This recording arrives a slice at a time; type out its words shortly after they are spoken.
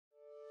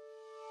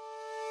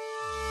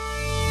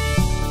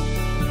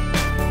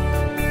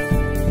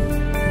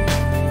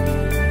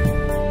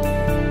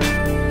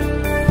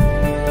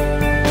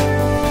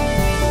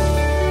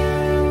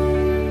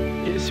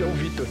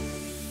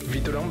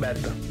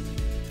aberta.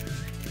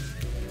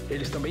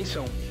 Eles também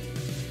são.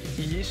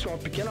 E isso é uma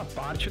pequena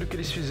parte do que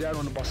eles fizeram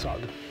ano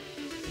passado.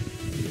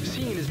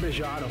 Sim, eles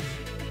beijaram.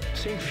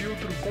 Sem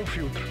filtro, com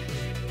filtro.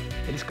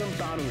 Eles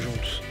cantaram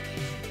juntos.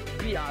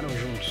 Criaram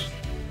juntos.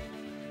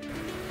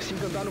 Se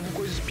encantaram com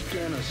coisas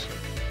pequenas,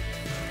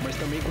 mas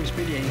também com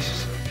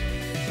experiências.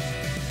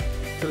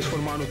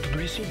 Transformaram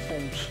tudo isso em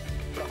pontos,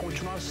 para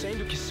continuar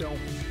sendo o que são.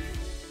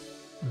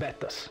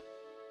 Betas.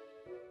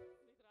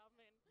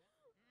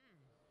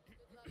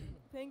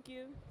 Thank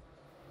you.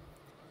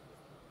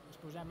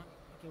 Scusami,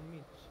 che un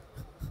mix.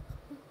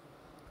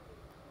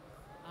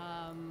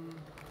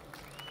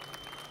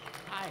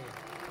 Hi.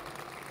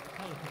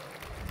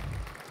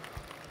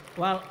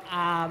 Well,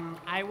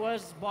 I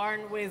was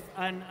born with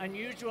an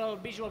unusual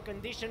visual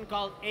condition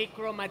called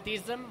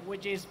achromatism,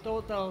 which is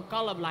total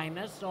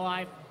colorblindness. So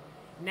I've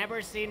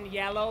never seen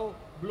yellow,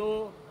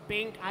 blue,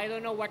 pink. I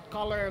don't know what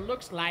color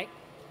looks like.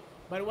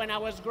 But when I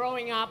was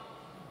growing up,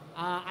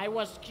 I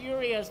was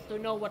curious to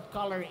know what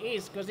color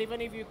is, because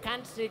even if you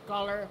can't see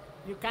color,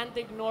 you can't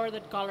ignore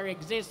that color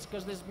exists,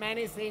 because there's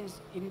many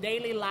things in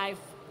daily life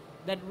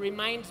that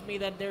reminds me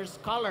that there's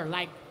color,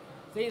 like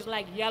things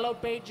like yellow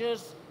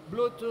pages,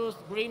 Bluetooth,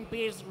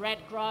 Greenpeace, Red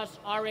Cross,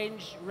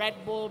 Orange, Red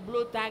Bull,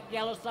 Blue Tack,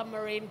 Yellow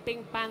Submarine,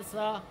 Pink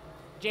Panther,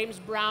 James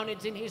Brown,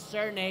 it's in his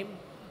surname,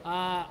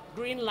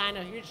 Greenland,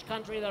 a huge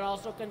country that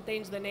also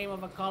contains the name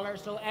of a color.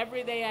 So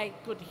every day I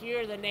could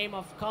hear the name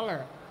of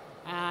color,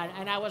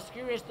 and I was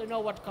curious to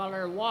know what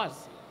color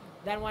was.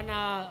 Then when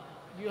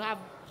you have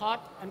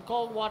hot and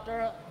cold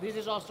water, this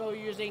is also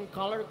using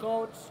color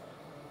codes.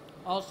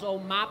 Also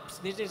maps,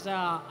 this is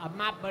a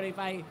map, but if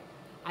I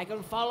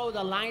can follow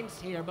the lines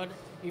here, but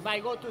if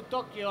I go to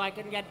Tokyo, I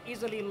can get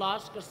easily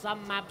lost because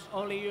some maps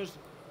only use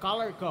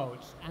color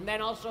codes. And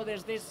then also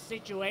there's this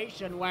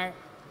situation where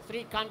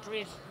 3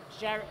 countries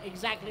share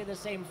exactly the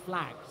same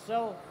flag.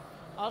 So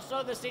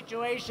also the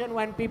situation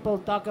when people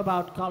talk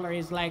about color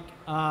is like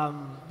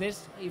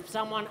this. If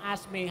someone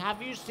asks me,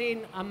 have you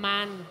seen a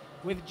man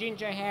with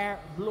ginger hair,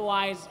 blue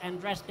eyes,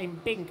 and dressed in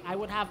pink? I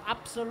would have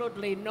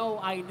absolutely no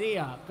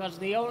idea, because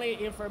the only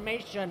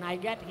information I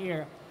get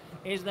here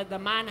is that the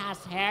man has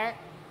hair,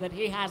 that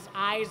he has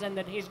eyes, and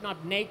that he's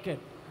not naked.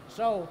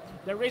 So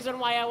the reason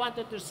why I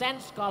wanted to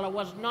sense color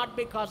was not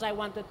because I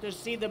wanted to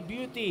see the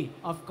beauty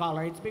of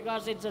color. It's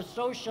because it's a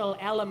social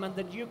element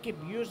that you keep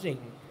using.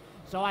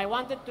 So I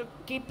wanted to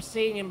keep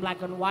seeing in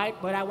black and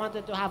white, but I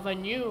wanted to have a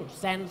new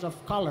sense of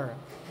color.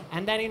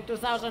 And then in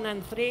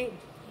 2003,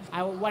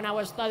 when I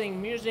was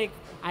studying music,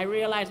 I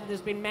realized that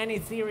there's been many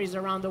theories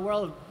around the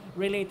world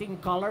relating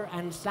color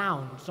and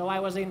sound. So I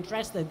was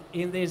interested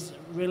in this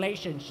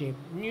relationship.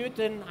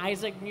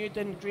 Isaac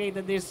Newton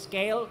created this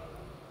scale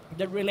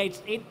that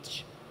relates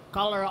each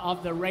color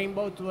of the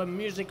rainbow to a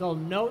musical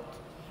note.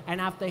 And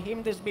after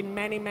him, there's been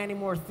many, many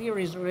more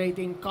theories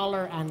relating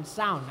color and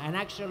sound. And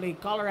actually,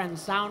 color and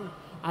sound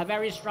are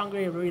very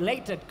strongly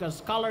related, because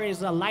color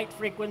is a light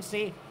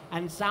frequency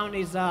and sound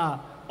is a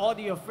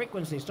audio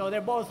frequency. So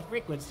they're both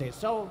frequencies.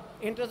 So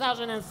in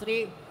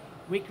 2003,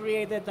 we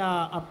created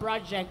a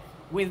project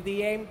with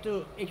the aim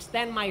to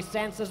extend my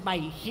senses by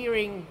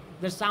hearing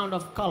the sound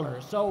of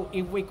color. So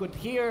if we could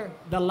hear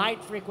the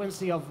light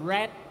frequency of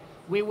red,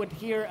 we would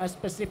hear a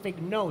specific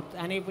note.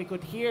 And if we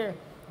could hear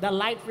the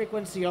light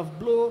frequency of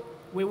blue,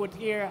 we would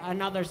hear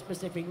another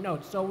specific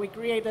note. So we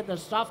created a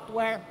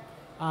software.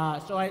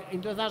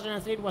 In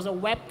 2003, it was a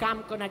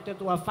webcam connected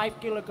to a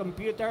 5-kilo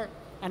computer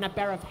and a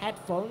pair of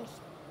headphones.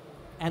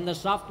 And the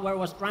software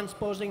was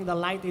transposing the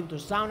light into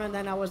sound, and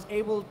then I was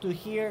able to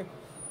hear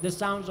the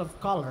sounds of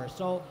color.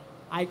 So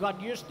I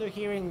got used to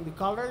hearing the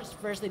colors.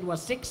 First it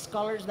was 6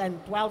 colors, then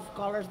 12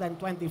 colors, then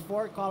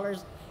 24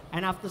 colors.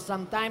 And after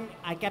some time,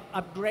 I kept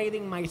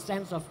upgrading my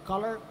sense of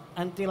color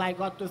until I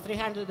got to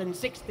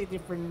 360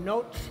 different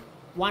notes,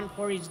 one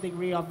for each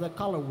degree of the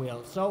color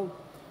wheel. So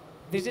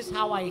this is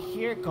how I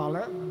hear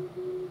color.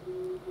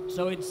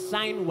 So it's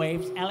sine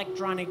waves,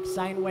 electronic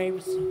sine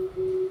waves.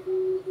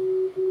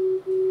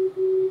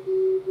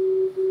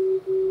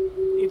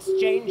 It's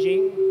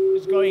changing,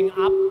 it's going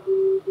up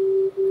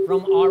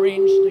from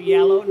orange to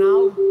yellow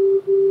now.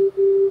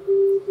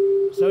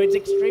 So it's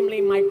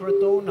extremely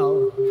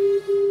microtonal.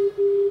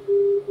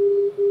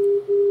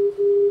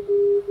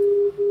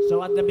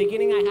 So at the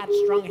beginning I had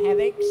strong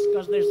headaches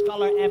because there's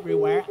color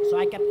everywhere. So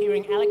I kept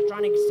hearing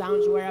electronic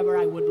sounds wherever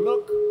I would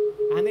look.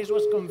 And this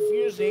was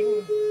confusing.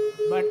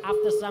 But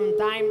after some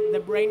time, the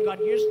brain got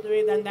used to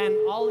it, and then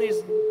all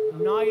this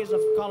noise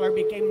of color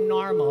became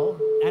normal,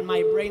 and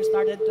my brain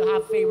started to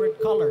have favorite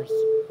colors.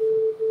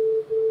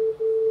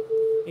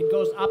 It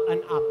goes up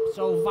and up.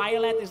 So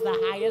violet is the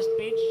highest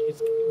pitch,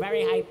 it's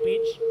very high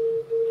pitch,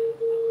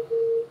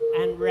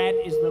 and red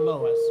is the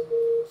lowest.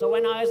 So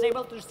when I was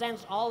able to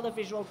sense all the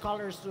visual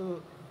colors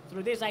through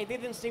this, I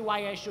didn't see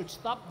why I should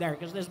stop there,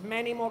 because there's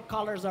many more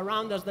colors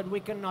around us that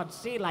we cannot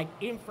see, like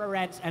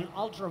infrareds and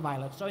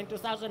ultraviolets. So in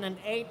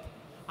 2008,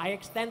 I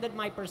extended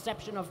my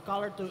perception of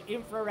color to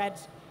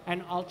infrareds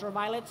and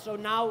ultraviolets. So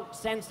now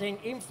sensing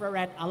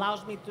infrared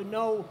allows me to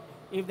know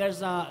if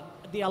there's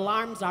the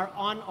alarms are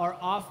on or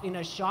off in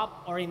a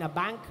shop or in a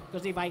bank,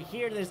 because if I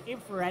hear this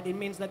infrared, it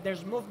means that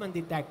there's movement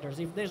detectors.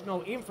 If there's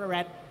no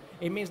infrared,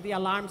 it means the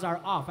alarms are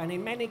off. And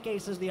in many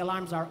cases, the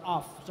alarms are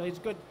off. So it's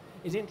good,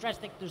 it's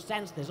interesting to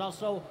sense this.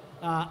 Also,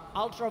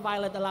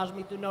 ultraviolet allows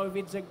me to know if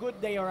it's a good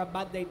day or a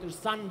bad day to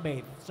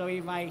sunbathe. So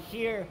if I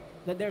hear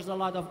that there's a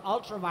lot of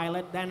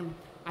ultraviolet, then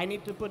I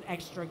need to put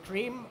extra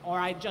cream, or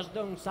I just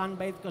don't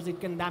sunbathe because it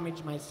can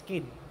damage my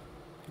skin.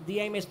 The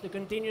aim is to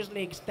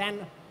continuously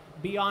extend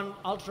beyond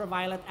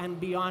ultraviolet and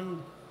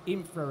beyond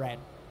infrared.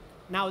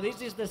 Now,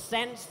 this is the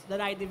sense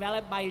that I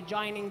developed by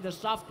joining the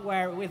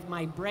software with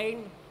my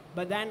brain,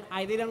 but then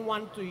I didn't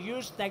want to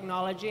use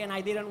technology and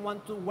I didn't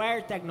want to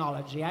wear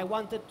technology. I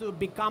wanted to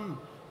become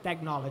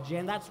technology,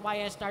 and that's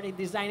why I started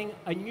designing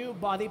a new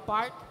body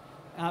part.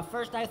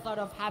 First, I thought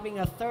of having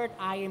a third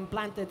eye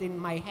implanted in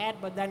my head,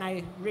 but then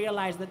I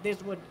realized that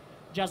this would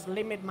just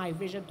limit my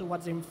vision to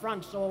what's in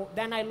front. So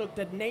then I looked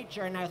at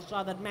nature and I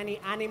saw that many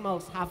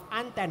animals have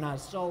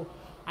antennas. So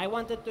I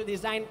wanted to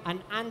design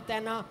an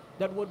antenna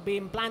that would be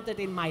implanted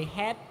in my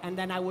head, and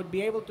then I would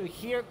be able to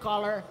hear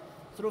color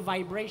through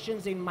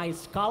vibrations in my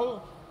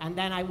skull, and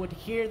then I would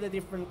hear the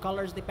different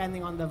colors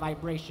depending on the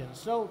vibrations.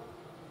 So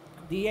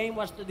the aim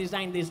was to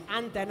design this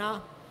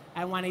antenna,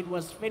 and when it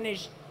was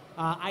finished,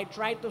 I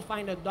tried to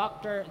find a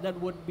doctor that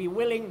would be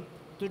willing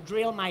to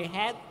drill my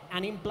head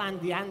and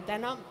implant the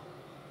antenna.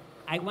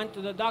 I went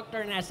to the doctor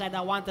and I said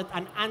I wanted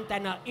an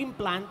antenna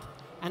implant,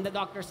 and the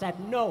doctor said,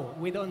 no,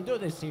 we don't do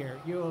this here.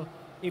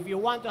 If you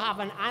want to have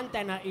an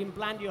antenna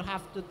implant, you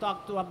have to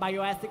talk to a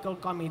bioethical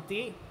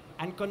committee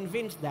and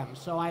convince them.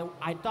 So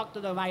I talked to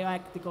the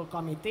bioethical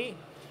committee,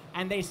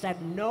 and they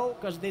said no,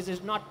 because this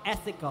is not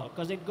ethical,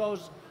 because it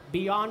goes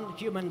beyond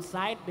human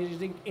sight.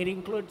 It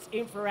includes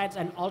infrareds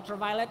and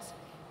ultraviolets,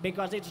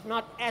 because it's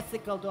not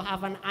ethical to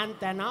have an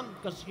antenna,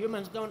 because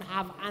humans don't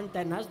have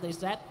antennas, they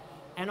said,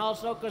 and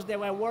also because they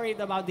were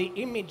worried about the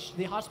image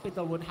the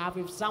hospital would have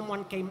if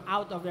someone came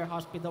out of their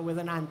hospital with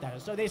an antenna.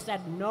 So they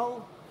said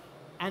no,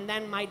 and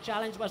then my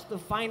challenge was to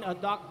find a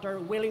doctor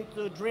willing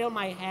to drill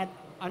my head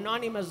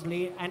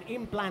anonymously and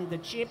implant the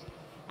chip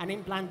and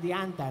implant the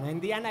antenna.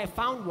 In the end, I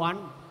found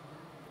one,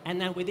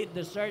 and then we did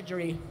the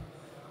surgery,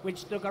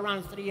 which took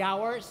around 3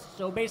 hours.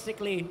 So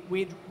basically,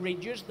 we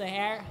reduced the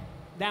hair,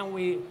 then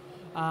we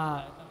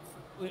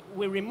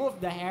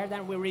removed the hair,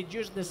 then we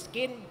reduced the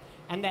skin,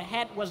 and the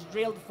head was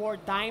drilled 4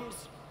 times,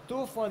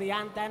 2 for the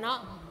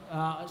antenna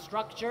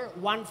structure,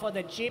 1 for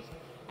the chip,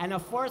 and a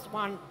 4th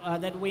one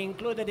that we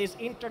included is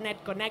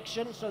internet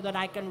connection, so that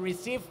I can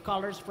receive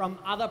colors from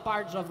other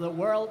parts of the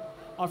world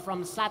or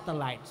from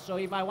satellites. So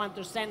if I want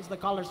to sense the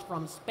colors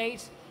from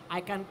space, I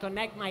can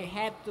connect my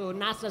head to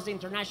NASA's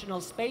International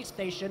Space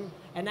Station,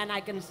 and then I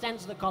can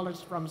sense the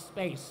colors from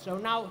space. So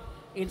now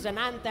it's an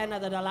antenna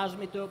that allows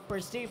me to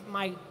perceive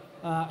my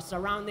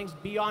surroundings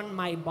beyond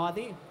my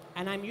body,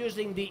 and I'm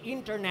using the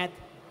internet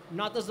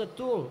not as a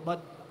tool,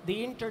 but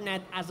the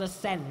internet as a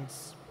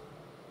sense.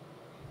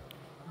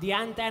 The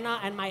antenna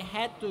and my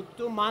head took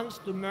 2 months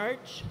to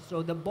merge,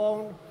 so the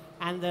bone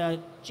and the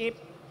chip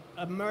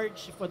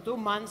merged for 2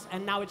 months,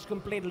 and now it's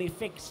completely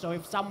fixed. So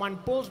if someone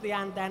pulls the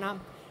antenna,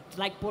 it's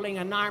like pulling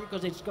an arm,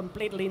 because it's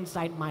completely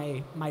inside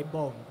my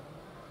bone.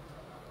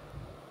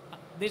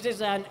 This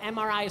is an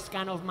MRI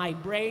scan of my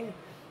brain.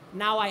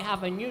 Now I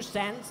have a new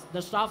sense.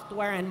 The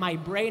software and my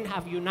brain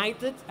have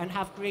united and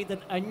have created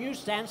a new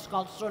sense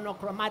called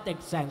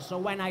sonochromatic sense. So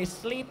when I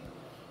sleep,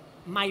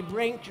 my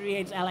brain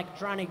creates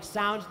electronic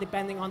sounds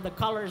depending on the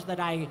colors that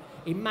I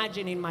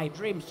imagine in my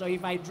dreams. So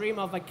if I dream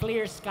of a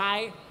clear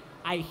sky,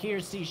 I hear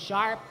C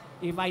sharp.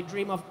 If I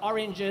dream of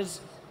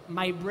oranges,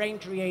 my brain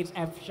creates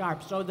F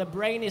sharp. So the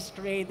brain is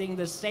creating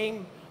the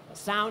same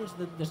sounds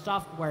that the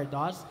software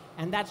does,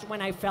 and that's when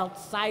I felt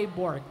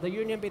cyborg, the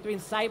union between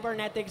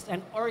cybernetics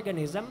and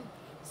organism.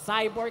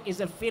 Cyborg is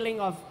a feeling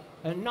of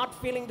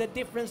not feeling the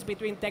difference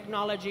between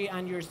technology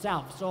and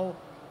yourself. So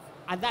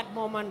at that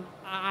moment,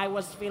 I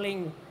was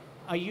feeling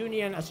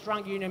a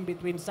strong union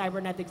between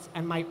cybernetics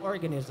and my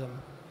organism.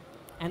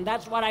 And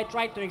that's what I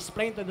tried to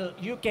explain to the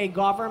UK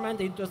government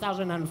in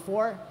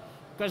 2004,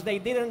 because they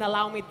didn't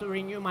allow me to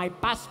renew my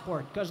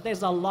passport, because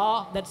there's a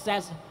law that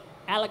says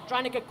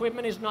electronic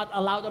equipment is not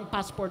allowed on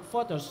passport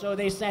photos. So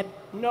they said,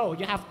 no,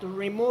 you have to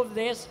remove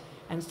this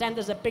and send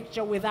us a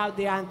picture without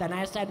the antenna.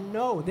 I said,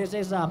 no, this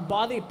is a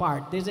body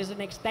part. This is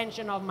an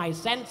extension of my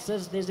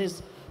senses. This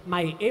is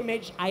my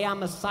image. I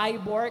am a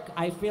cyborg.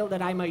 I feel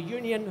that I'm a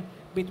union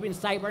between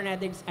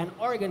cybernetics and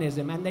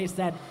organism. And they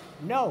said,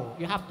 no,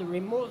 you have to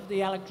remove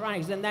the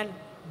electronics. And then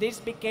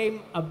this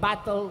became a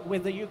battle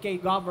with the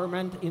UK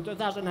government in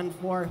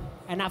 2004.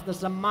 And after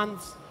some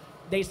months,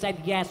 they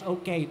said, yes,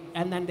 okay.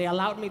 And then they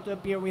allowed me to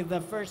appear with the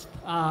first,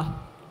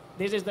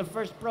 this is the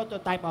first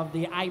prototype of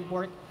the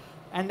iBoard.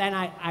 And then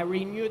I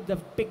renewed the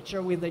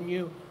picture with the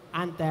new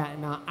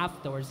antenna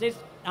afterwards. This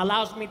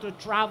allows me to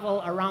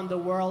travel around the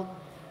world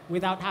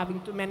without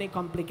having too many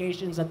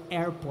complications at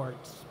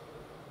airports.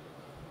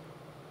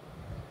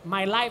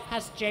 my life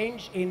has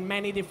changed in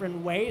many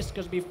different ways,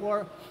 because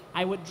before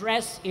I would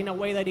dress in a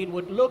way that it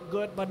would look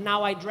good, but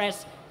now I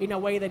dress in a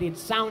way that it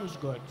sounds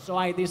good. So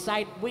I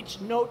decide which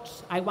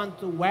notes I want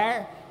to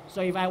wear.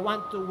 So if I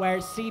want to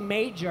wear C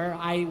major,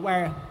 I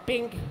wear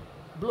pink,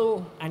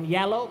 blue, and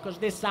yellow, because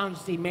this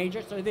sounds C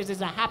major. So this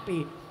is a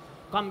happy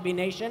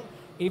combination.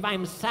 If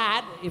I'm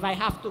sad, if I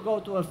have to go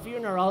to a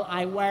funeral,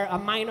 I wear a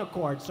minor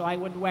chord. So I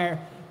would wear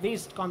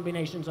these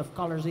combinations of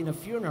colors in a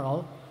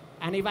funeral.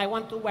 And if I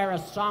want to wear a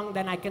song,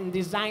 then I can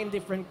design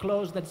different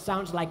clothes that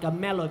sounds like a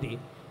melody.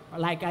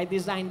 Like I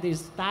designed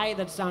this tie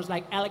that sounds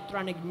like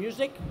electronic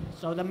music.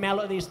 So the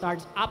melody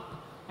starts up,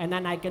 and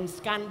then I can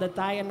scan the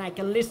tie and I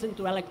can listen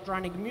to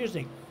electronic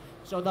music.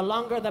 So the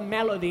longer the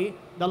melody,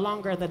 the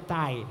longer the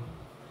tie.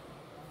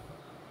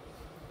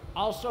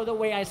 Also, the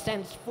way I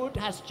sense food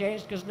has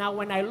changed, because now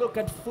when I look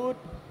at food,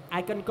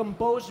 I can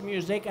compose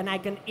music and I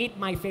can eat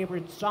my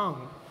favorite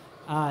song,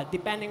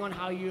 depending on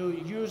how you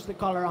use the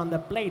color on the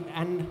plate.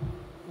 And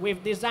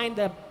we've designed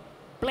a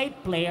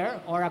plate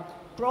player or a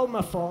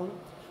chromophone,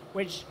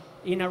 which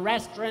in a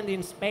restaurant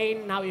in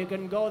Spain, now you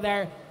can go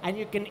there and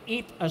you can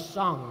eat a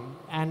song.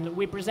 And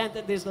we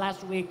presented this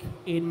last week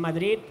in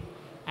Madrid,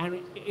 and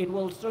it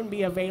will soon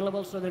be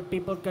available so that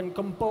people can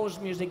compose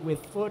music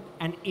with food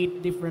and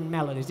eat different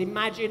melodies.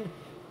 Imagine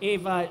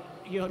if,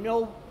 you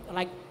know,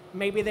 like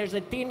maybe there's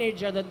a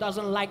teenager that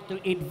doesn't like to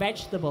eat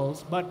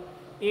vegetables, but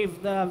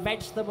if the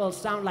vegetables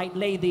sound like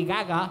Lady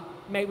Gaga,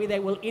 maybe they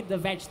will eat the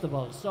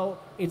vegetables. So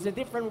it's a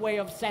different way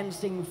of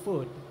sensing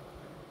food.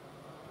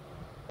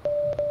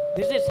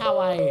 This is how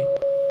I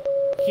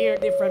hear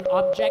different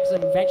objects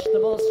and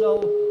vegetables.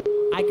 So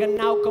I can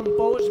now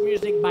compose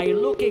music by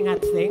looking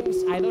at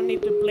things. I don't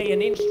need to play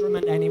an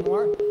instrument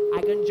anymore.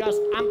 I can just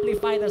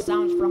amplify the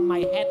sounds from my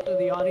head to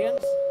the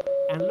audience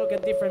and look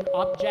at different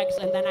objects,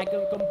 and then I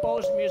can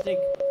compose music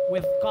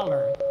with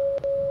color.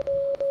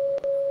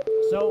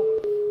 So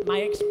my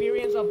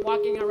experience of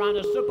walking around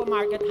a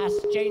supermarket has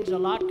changed a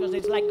lot, because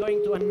it's like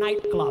going to a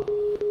nightclub.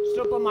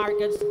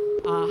 Supermarkets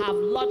have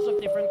lots of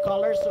different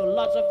colors, so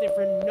lots of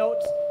different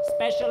notes,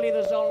 especially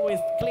the zone with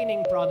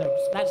cleaning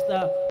products. That's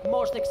the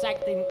most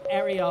exciting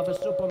area of a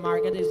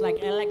supermarket. It's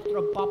like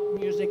electro-pop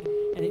music,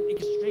 and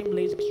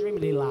it's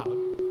extremely loud.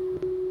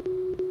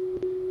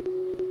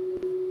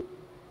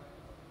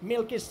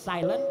 Milk is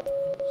silent,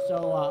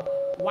 so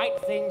white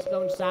things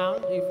don't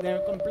sound. If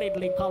they're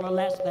completely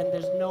colorless, then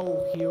there's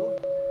no hue.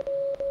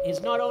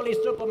 It's not only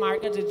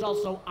supermarkets, it's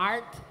also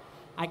art.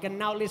 I can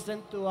now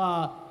listen to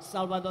a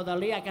Salvador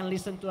Dali, I can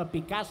listen to a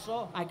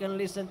Picasso, I can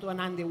listen to an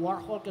Andy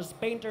Warhol, because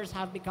painters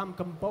have become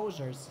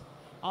composers.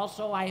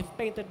 Also, I've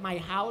painted my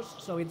house,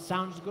 so it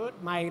sounds good.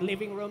 My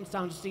living room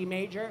sounds C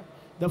major.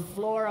 The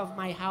floor of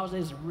my house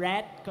is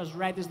red, because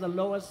red is the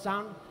lowest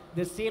sound.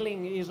 The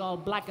ceiling is all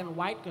black and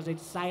white, because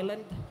it's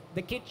silent.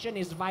 The kitchen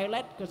is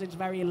violet, because it's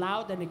very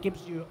loud and it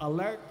keeps you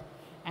alert.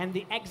 And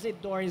the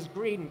exit door is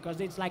green, because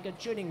it's like a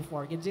tuning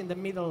fork. It's in the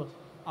middle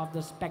of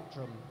the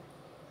spectrum.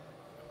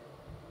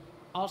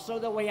 Also,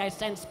 the way I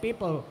sense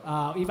people.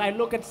 If I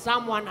look at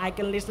someone, I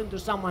can listen to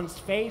someone's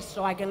face,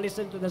 so I can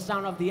listen to the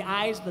sound of the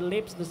eyes, the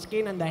lips, the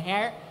skin, and the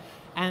hair.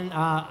 And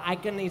I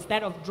can,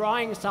 instead of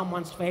drawing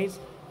someone's face,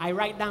 I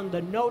write down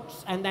the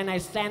notes, and then I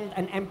send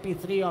an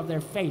MP3 of their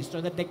face so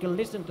that they can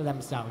listen to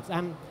themselves.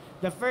 And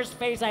the first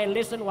face I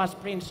listened was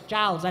Prince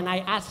Charles, and I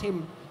asked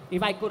him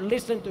if I could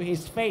listen to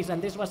his face,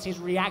 and this was his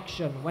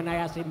reaction when I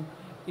asked him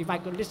if I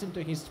could listen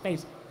to his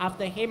face.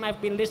 After him,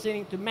 I've been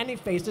listening to many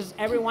faces.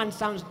 Everyone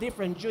sounds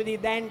different. Judi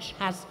Dench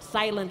has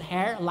silent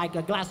hair, like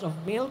a glass of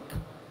milk.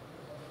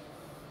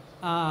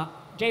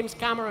 James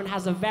Cameron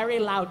has a very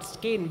loud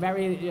skin,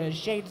 very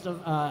shades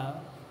of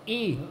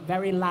E,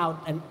 very loud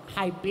and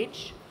high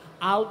pitch.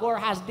 Al Gore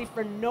has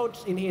different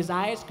notes in his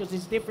eyes, because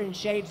it's different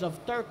shades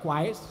of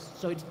turquoise,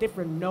 so it's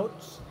different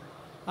notes.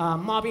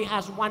 Moby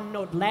has one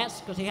note less,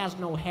 because he has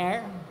no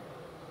hair.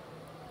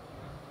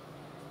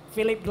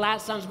 Philip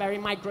Glass sounds very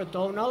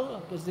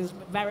microtonal, because there's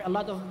a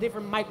lot of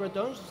different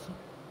microtones,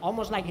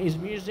 almost like his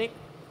music.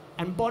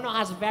 And Bono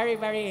has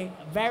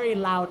very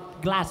loud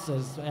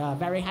glasses,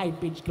 very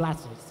high-pitched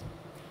glasses.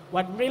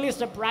 What really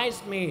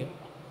surprised me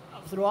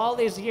through all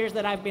these years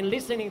that I've been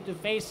listening to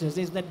faces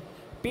is that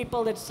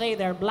people that say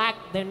they're black,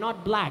 they're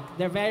not black.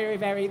 They're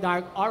very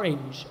dark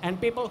orange.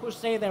 And people who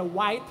say they're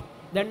white,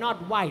 they're not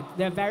white.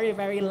 They're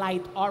very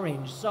light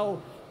orange.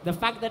 So the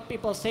fact that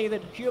people say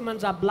that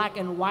humans are black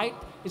and white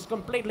is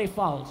completely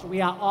false. We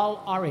are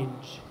all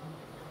orange.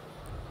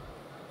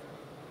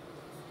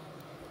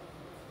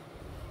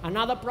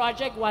 Another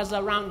project was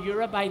around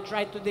Europe. I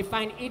tried to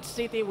define each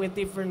city with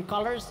different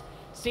colors.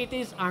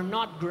 Cities are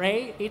not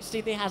gray. Each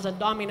city has a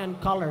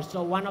dominant color.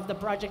 So one of the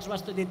projects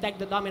was to detect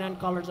the dominant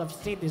colors of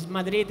cities.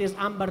 Madrid is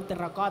amber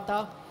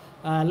terracotta.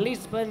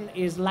 Lisbon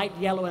is light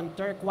yellow and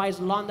turquoise.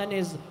 London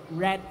is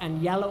red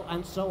and yellow,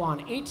 and so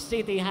on. Each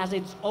city has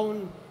its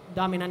own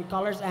dominant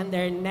colors, and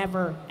they're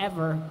never,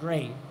 ever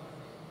gray.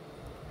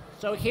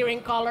 So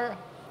hearing color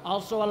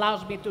also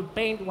allows me to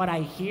paint what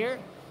I hear.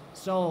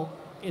 So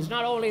it's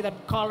not only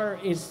that color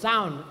is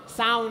sound,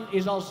 sound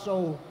is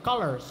also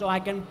color, so I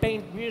can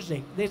paint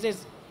music. This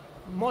is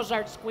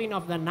Mozart's Queen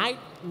of the Night,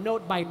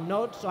 note by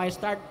note, so I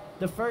start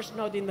the first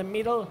note in the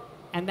middle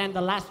and then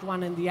the last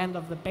one in the end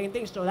of the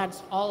painting, so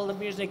that's all the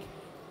music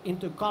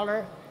into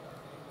color.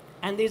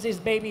 And this is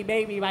Baby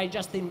Baby by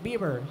Justin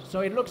Bieber,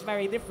 so it looks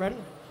very different.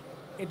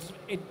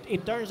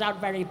 It turns out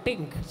very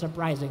pink,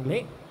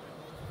 surprisingly.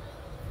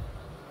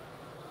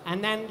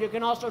 And then you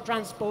can also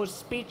transpose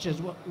speeches.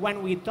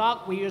 When we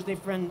talk, we use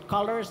different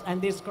colors, and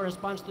this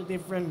corresponds to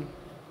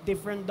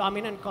different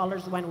dominant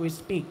colors when we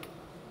speak.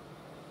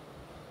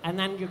 And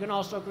then you can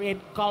also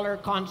create color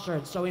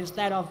concerts. So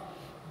instead of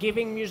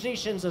giving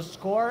musicians a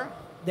score,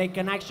 they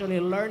can actually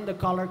learn the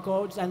color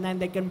codes, and then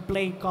they can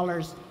play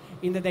colors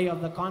in the day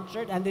of the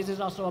concert. And this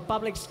is also a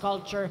public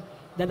sculpture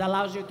that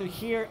allows you to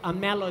hear a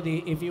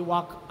melody if you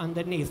walk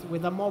underneath.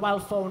 With a mobile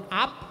phone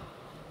app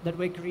that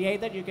we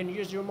created, you can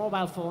use your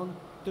mobile phone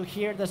to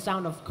hear the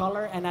sound of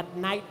color, and at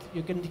night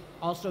you can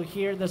also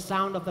hear the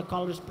sound of the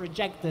colors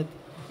projected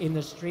in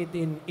the street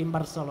in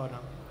Barcelona.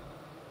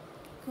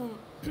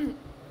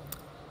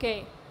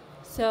 Okay,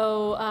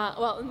 so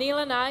well, Neil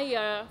and I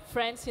are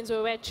friends since we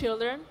were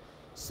children.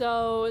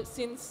 So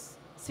since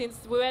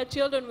we were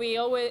children, we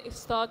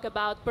always talk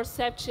about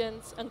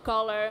perceptions and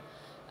color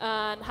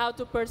and how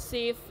to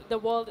perceive the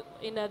world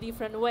in a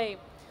different way.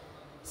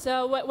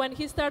 So when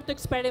he started to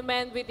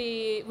experiment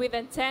with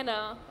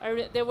antenna,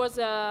 there was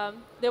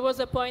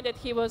a point that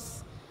he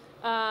was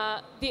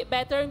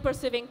better in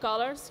perceiving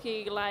colors.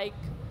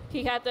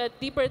 He had a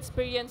deeper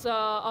experience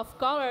of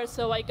color.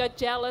 So I got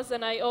jealous,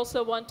 and I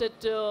also wanted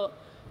to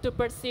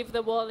perceive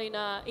the world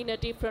in a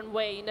different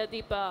way, in a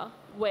deeper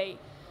way.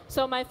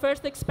 So my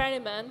first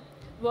experiment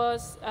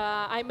was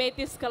I made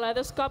these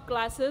kaleidoscope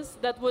glasses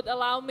that would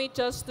allow me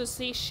just to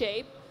see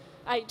shape,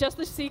 just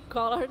to see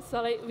colors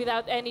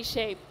without any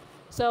shape.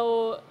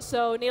 So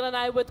Neil and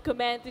I would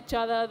comment each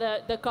other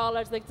the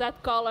colors, the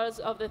exact colors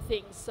of the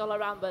things all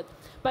around it.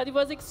 But it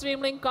was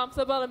extremely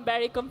uncomfortable and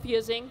very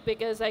confusing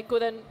because I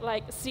couldn't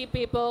see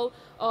people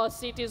or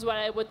cities where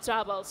I would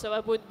travel. So I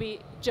would be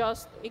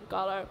just in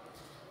color.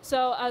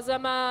 So as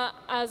I'm a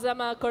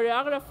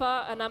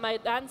choreographer and I'm a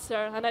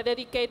dancer and I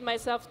dedicate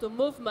myself to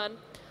movement,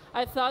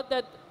 I thought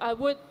that I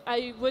would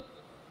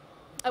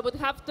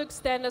have to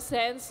extend a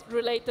sense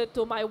related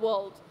to my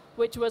world,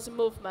 which was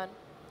movement.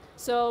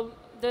 So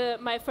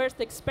my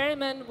first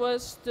experiment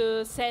was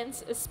to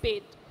sense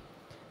speed.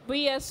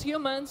 We as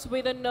humans,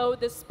 we don't know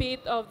the speed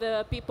of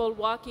the people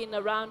walking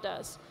around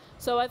us.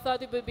 So I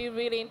thought it would be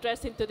really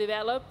interesting to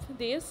develop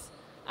this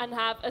and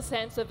have a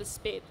sense of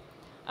speed.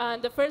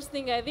 And the first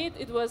thing I did,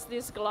 it was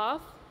this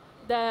glove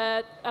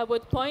that I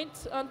would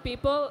point on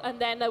people, and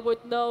then I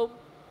would know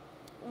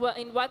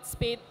in what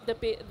speed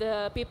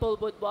the people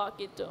would walk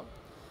into.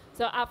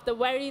 So after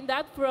wearing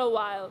that for a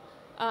while,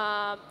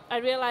 I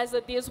realized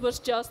that this was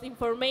just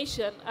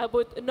information. I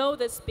would know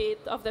the speed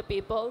of the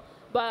people,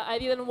 but I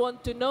didn't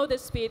want to know the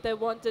speed. I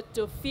wanted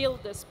to feel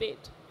the speed.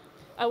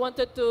 I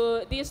wanted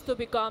this to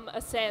become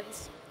a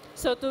sense.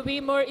 So to be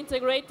more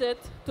integrated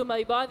to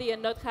my body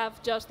and not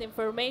have just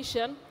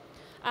information,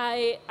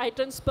 I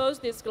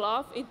transposed this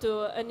glove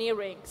into an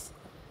earrings.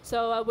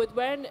 So I would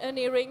wear an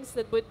earrings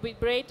that would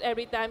vibrate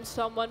every time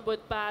someone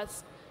would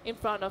pass in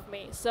front of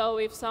me. So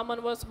if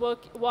someone was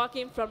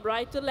walking from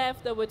right to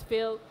left, I would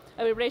feel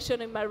a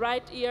vibration in my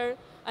right ear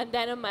and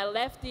then on my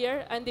left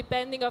ear, and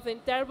depending on the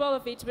interval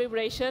of each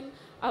vibration,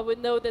 I would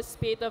know the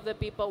speed of the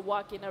people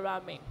walking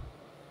around me.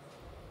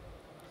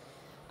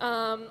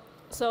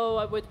 So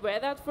I would wear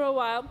that for a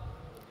while,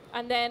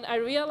 and then I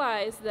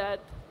realized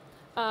that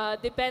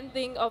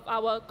depending on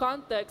our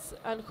context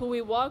and who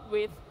we walk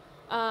with,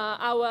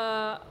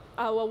 our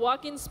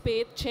walking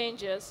speed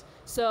changes.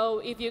 So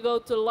if you go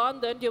to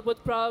London, you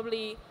would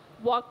probably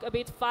walk a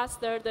bit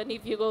faster than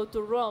if you go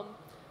to Rome,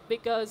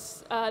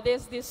 because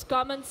there's this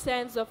common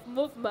sense of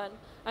movement,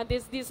 and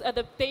there's this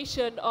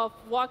adaptation of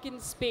walking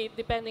speed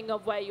depending on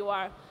where you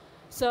are.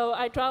 So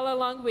I travel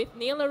along with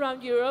Neil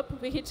around Europe.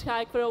 We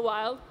hitchhike for a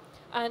while,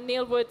 and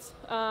Neil would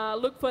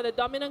look for the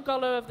dominant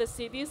color of the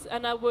cities,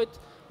 and I would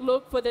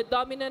look for the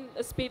dominant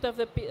speed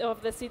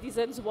of the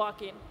citizens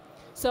walking.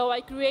 So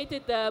I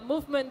created a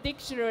movement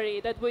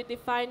dictionary that would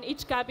define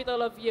each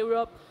capital of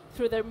Europe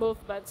through their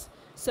movements.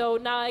 So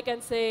now I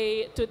can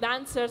say to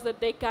dancers that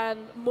they can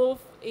move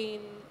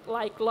in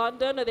like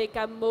London, or they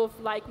can move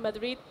like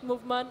Madrid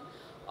movement,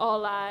 or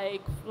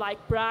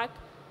like Prague.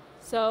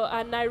 So,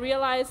 and I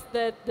realized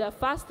that the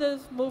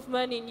fastest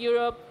movement in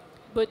Europe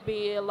would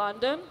be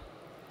London,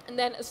 and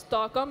then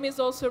Stockholm is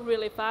also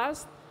really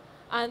fast,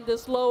 and the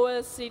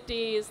slowest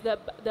city is the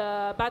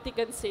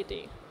Vatican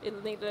City in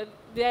England.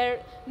 There,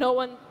 no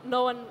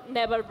one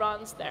never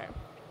runs there.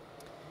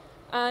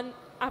 And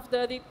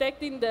after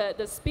detecting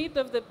the speed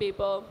of the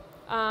people,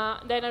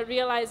 then I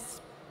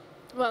realized,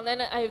 well,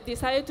 then I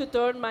decided to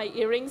turn my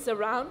earrings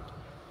around,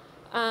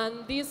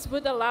 and this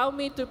would allow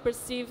me to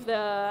perceive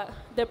the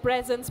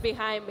presence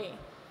behind me,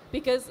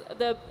 because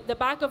the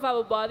back of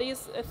our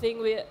bodies, I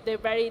think they're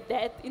very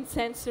dead in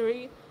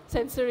sensory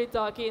sensory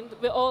talking.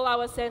 All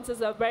our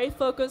senses are very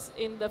focused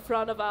in the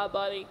front of our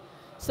body.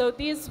 So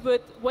this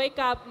would wake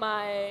up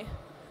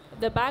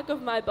the back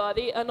of my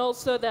body and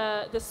also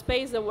the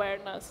space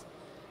awareness.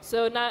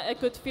 So now I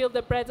could feel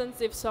the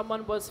presence if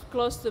someone was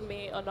close to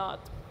me or not.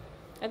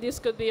 And this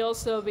could be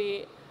also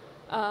be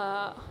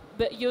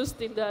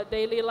used in the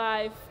daily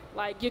life.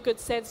 Like you could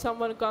sense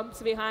someone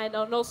comes behind,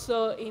 and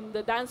also in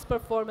the dance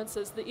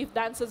performances, if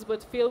dancers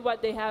would feel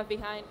what they have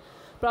behind,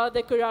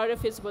 probably the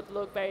choreographies would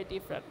look very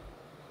different.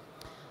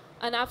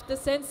 And after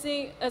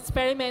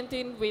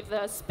experimenting with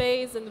the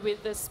space and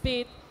with the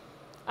speed,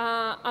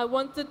 I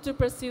wanted to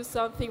pursue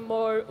something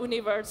more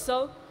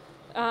universal.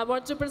 I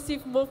want to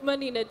perceive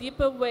movement in a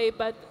deeper way,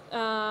 but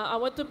I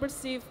want to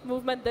perceive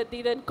movement that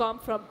didn't come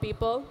from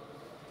people.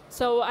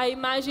 So I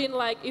imagine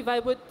like if I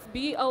would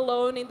be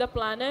alone in the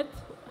planet,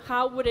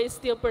 how would I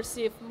still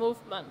perceive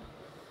movement?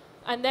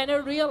 And then I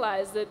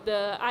realized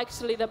that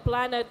actually the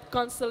planet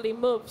constantly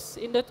moves.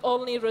 It not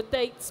only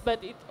rotates,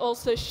 but it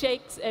also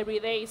shakes every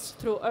day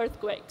through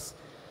earthquakes.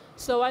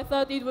 So I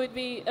thought it would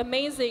be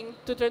amazing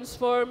to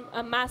transform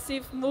a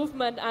massive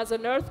movement as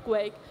an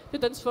earthquake, to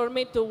transform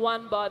it to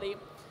one body.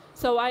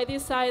 So I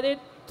decided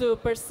to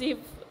perceive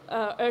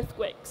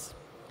earthquakes.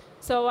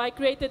 So I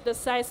created the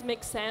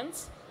seismic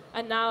sense,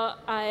 and now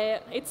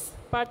it's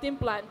part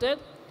implanted.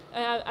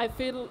 I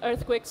feel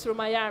earthquakes through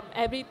my arm.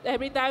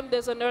 Every time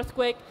there's an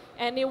earthquake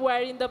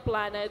anywhere in the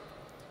planet,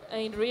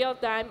 in real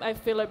time, I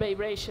feel a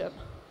vibration.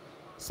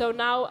 So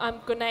now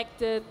I'm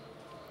connected.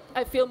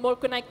 I feel more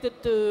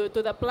connected to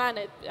the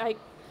planet.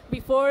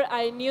 Before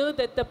I knew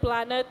that the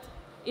planet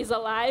is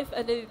alive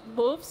and it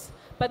moves,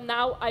 but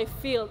now I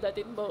feel that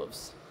it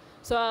moves.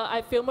 So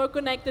I feel more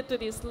connected to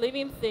this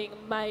living thing.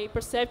 My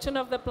perception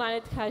of the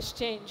planet has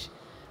changed.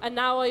 And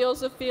now I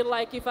also feel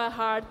like if I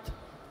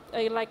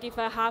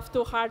have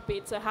two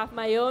heartbeats, I have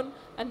my own,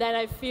 and then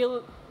I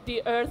feel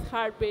the earth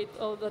heartbeat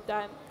all the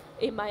time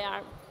in my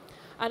arm.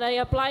 And I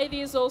apply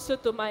this also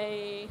to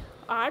my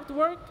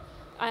artwork.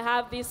 I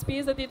have this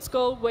piece that it's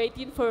called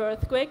Waiting for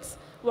Earthquakes,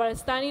 where I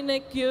stand in a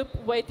cube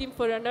waiting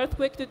for an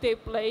earthquake to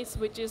take place,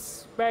 which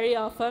is very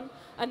often,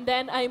 and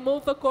then I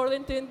move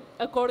according to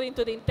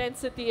the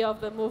intensity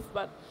of the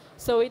movement.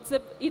 So it's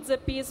a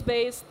piece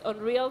based on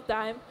real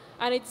time,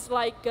 and it's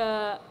like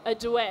a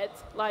duet,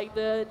 like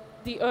the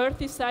earth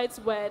decides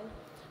when,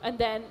 and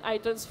then I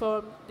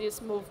transform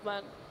this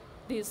movement,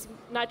 this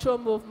natural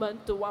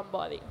movement, to one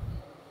body.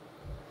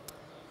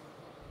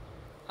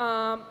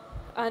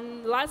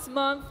 And last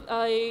month,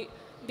 I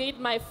did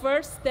my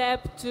first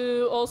step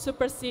to also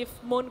perceive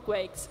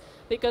moonquakes,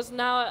 because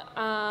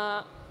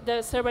now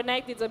the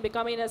cybernetics and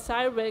becoming a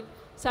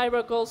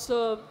cyborg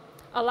also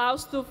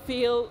allows to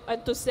feel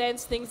and to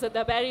sense things that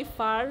are very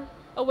far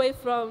away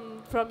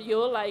from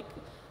you. Like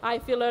I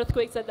feel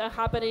earthquakes that are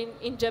happening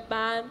in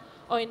Japan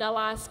or in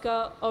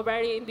Alaska or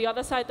very in the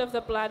other side of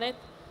the planet.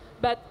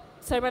 But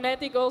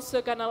cybernetic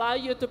also can allow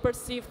you to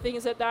perceive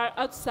things that are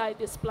outside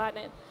this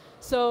planet.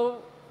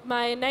 So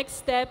my next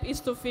step is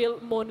to feel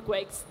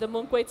moonquakes. The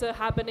moonquakes are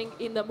happening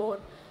in the moon.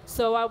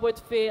 So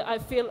I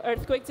feel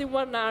earthquakes in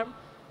one arm,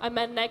 and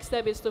my next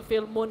step is to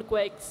feel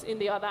moonquakes in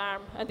the other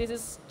arm. And this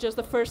is just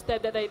the first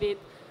step that I did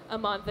a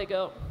month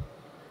ago.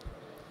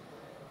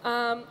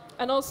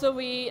 And also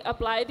we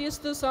applied this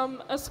to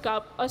some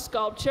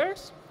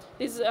sculptures.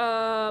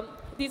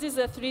 This is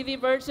a 3D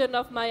version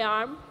of my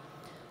arm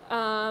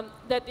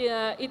that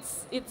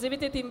it's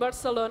exhibited in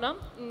Barcelona,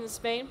 in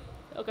Spain,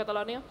 or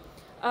Catalonia.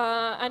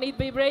 And it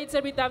vibrates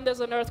every time there's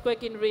an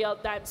earthquake in real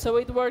time. So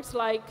it works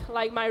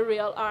like my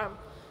real arm.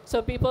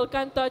 So people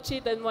can touch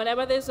it, and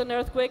whenever there's an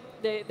earthquake,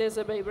 there's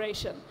a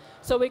vibration.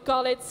 So we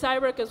call it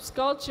cyber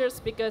sculptures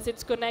because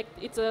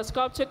it's a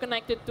sculpture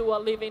connected to a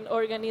living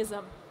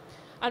organism.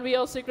 And we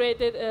also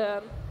created,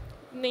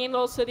 Neil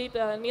also did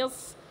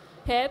Neil's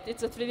head.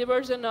 It's a 3D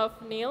version of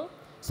Neil.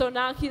 So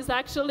now he's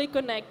actually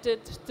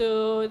connected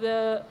to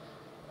the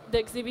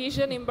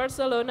exhibition in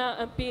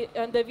Barcelona,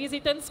 and the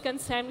visitors can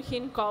send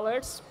him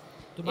colors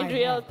in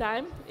real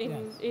time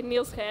in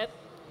Neil's head,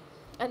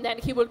 and then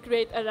he will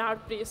create an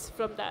art piece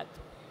from that.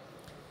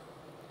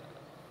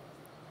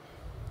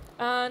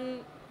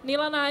 And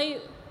Neil and I,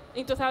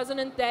 in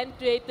 2010,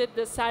 created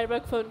the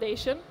Cyborg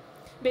Foundation,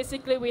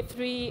 basically with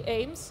 3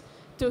 aims: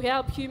 to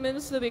help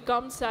humans to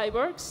become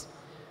cyborgs,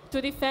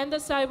 to defend the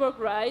cyborg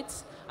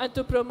rights, and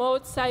to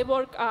promote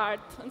cyborg art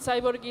and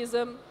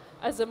cyborgism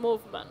as a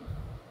movement.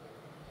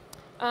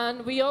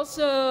 And we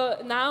also,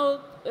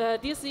 now,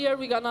 this year,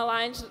 we're going to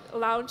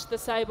launch the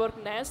Cyborg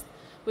Nest,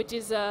 which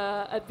is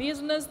a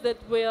business that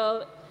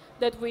will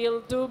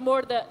do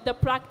more the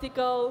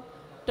practical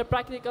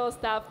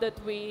stuff that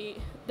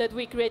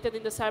we created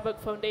in the Cyborg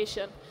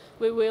Foundation.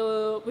 We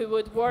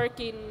would work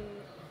in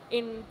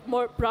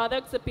more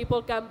products that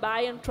people can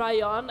buy and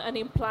try on and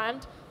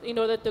implant in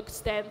order to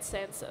extend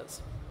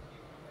senses.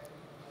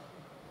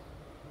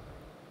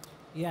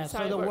 Yeah,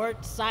 so the word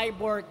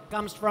cyborg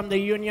comes from the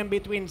union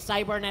between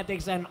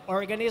cybernetics and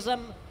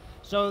organism.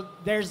 So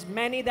there's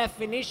many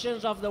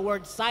definitions of the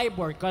word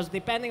cyborg, because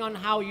depending on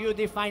how you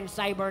define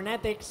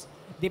cybernetics,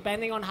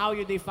 depending on how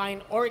you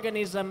define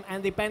organism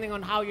and depending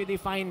on how you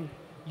define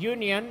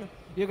union,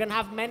 you can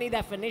have many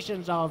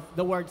definitions of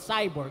the word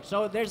cyborg.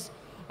 So there's,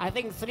 I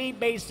think, three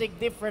basic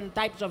different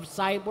types of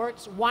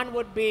cyborgs. One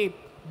would be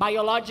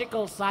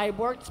biological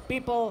cyborgs,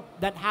 people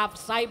that have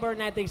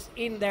cybernetics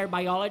in their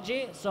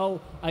biology, so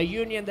a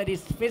union that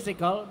is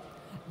physical.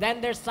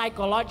 Then there's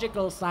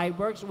psychological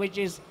cyborgs, which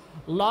is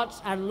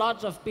lots and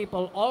lots of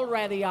people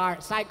already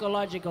are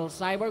psychological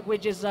cyborg,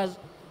 which is a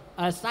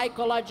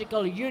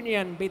psychological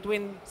union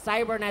between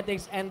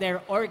cybernetics and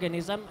their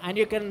organism. And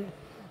you can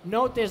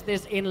notice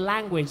this in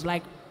language,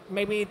 like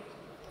maybe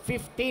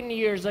 15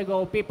 years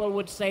ago, people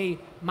would say,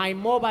 my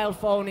mobile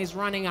phone is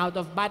running out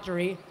of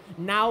battery.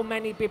 Now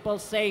many people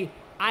say,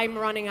 I'm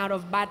running out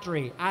of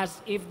battery,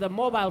 as if the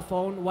mobile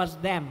phone was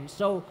them.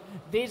 So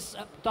this,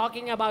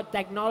 talking about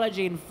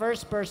technology in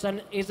first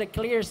person is a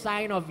clear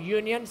sign of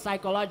union,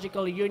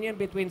 psychological union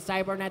between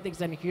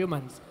cybernetics and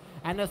humans.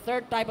 And the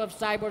third type of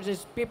cyborgs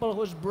is people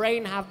whose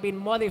brain have been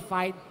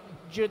modified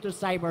due to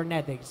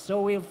cybernetics.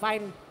 So we'll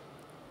find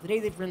three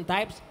different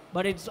types,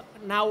 but it's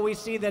now we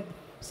see that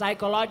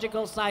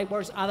psychological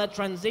cyborgs are the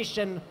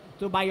transition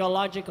to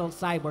biological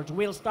cyborgs.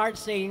 We'll start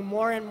seeing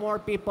more and more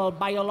people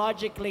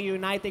biologically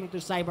uniting to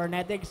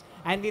cybernetics,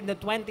 and in the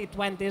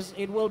 2020s,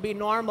 it will be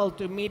normal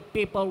to meet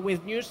people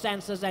with new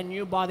senses and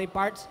new body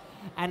parts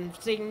and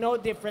seeing no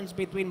difference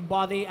between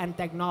body and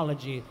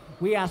technology.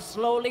 We are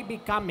slowly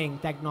becoming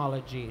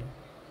technology.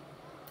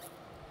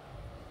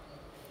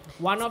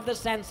 One of the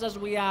senses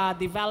we are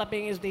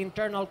developing is the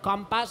internal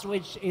compass,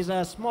 which is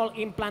a small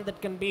implant that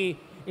can be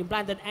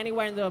implanted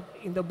anywhere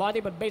in the body,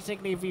 but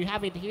basically if you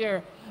have it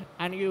here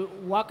and you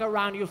walk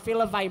around, you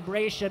feel a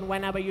vibration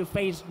whenever you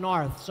face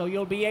north. So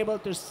you'll be able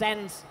to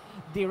sense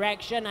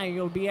direction and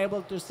you'll be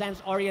able to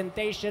sense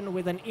orientation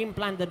with an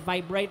implant that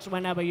vibrates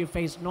whenever you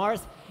face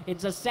north.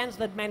 It's a sense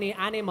that many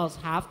animals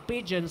have.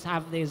 Pigeons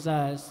have this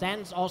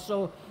sense.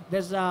 Also,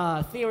 there's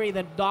a theory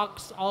that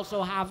dogs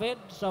also have it.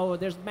 So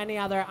there's many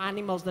other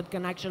animals that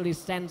can actually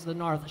sense the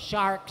north.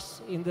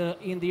 Sharks in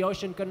the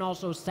ocean can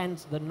also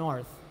sense the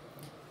north.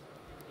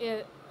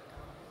 Yeah,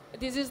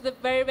 this is the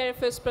very, very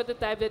first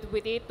prototype that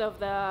we did of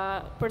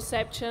the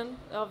perception,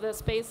 of the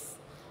space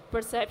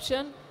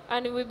perception.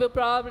 And we will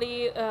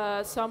probably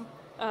some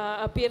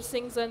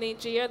piercings on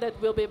each ear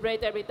that will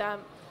vibrate every time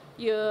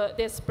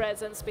there's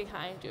presence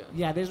behind you.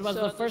 Yeah, this was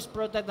the first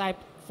prototype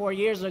 4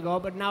 years ago,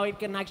 but now it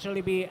can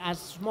actually be as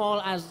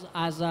small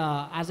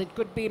as it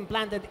could be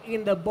implanted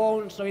in the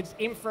bone, so it's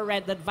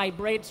infrared that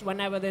vibrates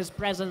whenever there's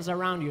presence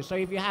around you. So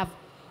if you have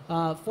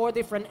 4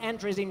 different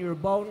entries in your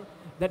bone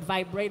that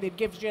vibrate, it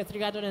gives you a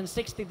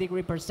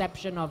 360-degree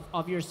perception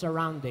of your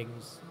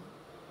surroundings.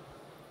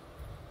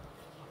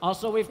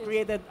 Also, we've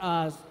created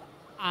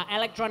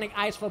electronic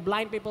eyes for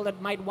blind people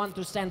that might want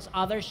to sense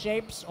other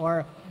shapes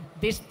or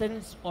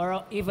distance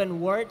or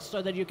even words,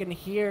 so that you can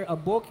hear a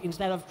book.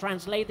 Instead of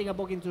translating a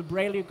book into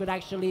Braille, you could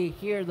actually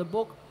hear the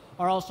book,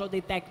 or also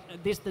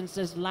detect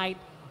distances, light,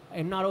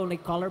 and not only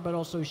color, but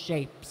also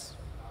shapes.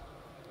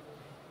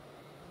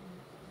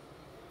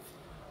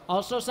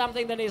 Also,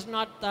 something that is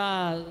not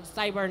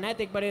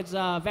cybernetic, but it's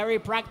very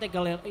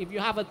practical. If you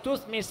have a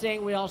tooth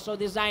missing, we're also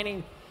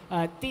designing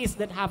teeth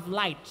that have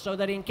light, so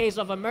that in case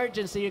of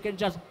emergency, you can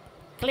just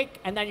click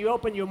and then you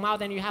open your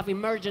mouth and you have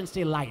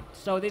emergency light.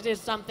 So this is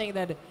something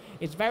that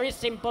is very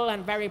simple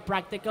and very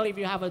practical if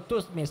you have a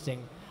tooth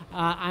missing.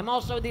 I'm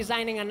also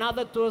designing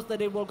another tooth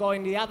that it will go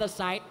in the other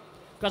side,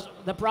 because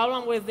the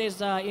problem with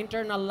this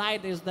internal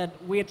light is that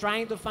we're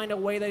trying to find a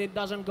way that it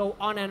doesn't go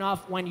on and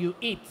off when you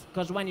eat,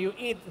 because when you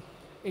eat,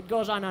 it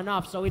goes on and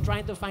off. So we're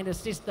trying to find a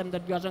system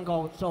that doesn't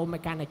go so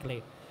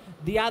mechanically.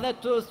 The other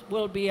tooth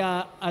will be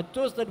a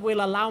tooth that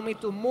will allow me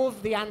to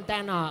move the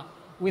antenna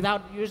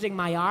without using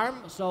my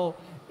arm. So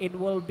it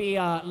will be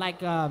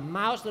like a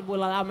mouse that will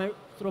allow me,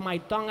 through my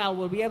tongue, I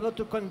will be able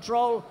to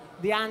control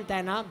the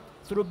antenna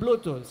through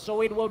Bluetooth.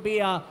 So it will be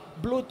a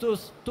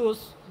Bluetooth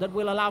tooth that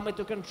will allow me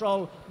to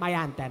control my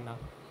antenna.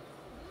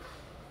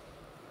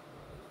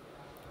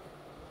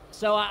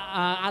 So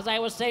as I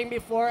was saying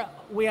before,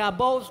 we are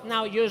both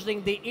now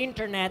using the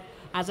internet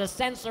as a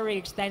sensory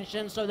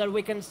extension so that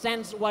we can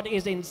sense what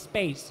is in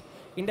space.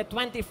 In the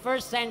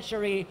 21st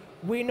century,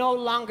 we no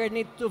longer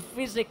need to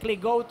physically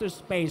go to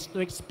space to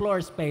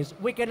explore space.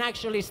 We can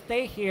actually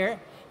stay here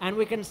and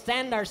we can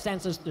send our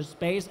senses to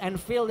space and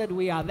feel that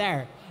we are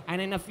there.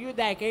 And in a few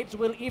decades,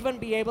 we'll even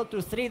be able to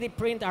 3D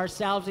print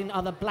ourselves in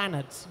other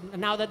planets.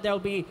 Now that there'll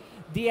be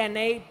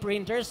DNA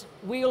printers,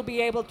 we'll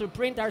be able to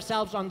print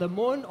ourselves on the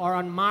moon or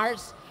on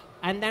Mars,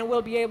 and then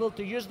we'll be able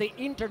to use the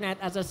internet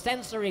as a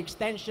sensory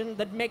extension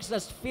that makes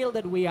us feel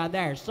that we are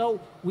there. So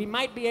we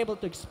might be able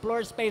to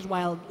explore space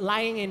while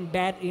lying in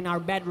bed in our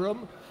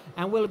bedroom,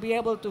 and we'll be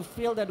able to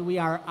feel that we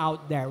are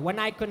out there. When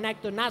I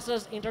connect to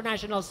NASA's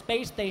International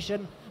Space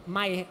Station,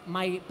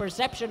 my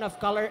perception of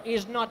color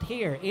is not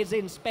here, it's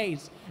in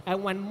space.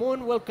 And when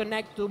Moon will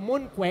connect to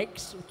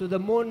moonquakes, to the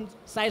moon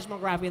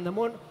seismography in the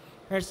moon,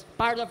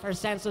 part of her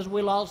senses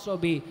will also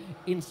be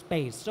in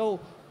space. So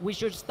we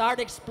should start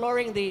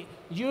exploring the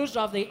use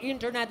of the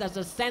internet as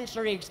a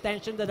sensory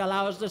extension that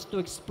allows us to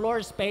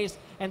explore space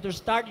and to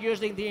start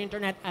using the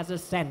internet as a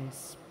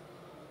sense.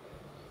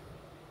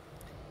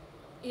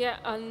 Yeah,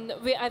 and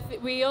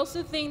we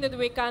also think that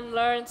we can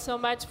learn so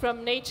much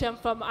from nature and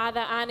from other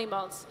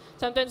animals.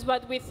 Sometimes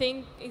what we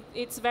think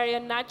it's very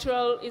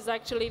unnatural is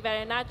actually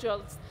very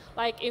natural.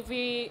 Like if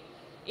we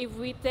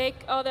take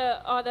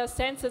other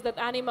senses that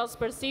animals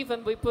perceive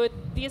and we put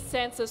these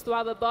senses to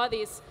our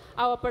bodies,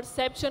 our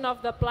perception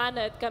of the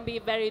planet can be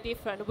very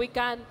different. We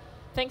can,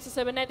 thanks to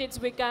cybernetics,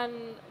 we can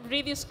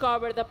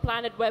rediscover the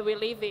planet where we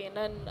live in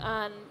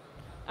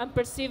and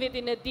perceive it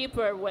in a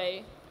deeper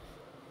way.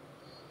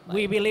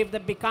 We believe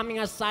that becoming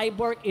a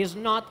cyborg is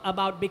not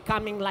about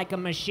becoming like a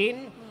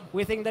machine.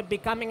 We think that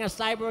becoming a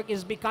cyborg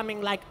is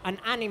becoming like an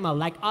animal,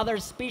 like other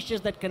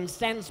species that can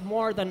sense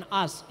more than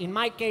us. In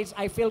my case,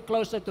 I feel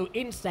closer to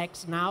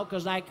insects now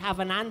because I have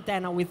an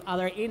antenna with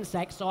other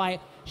insects, so I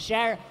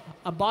share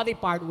a body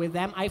part with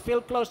them. I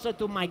feel closer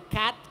to my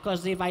cat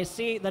because if I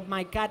see that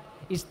my cat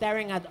is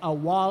staring at a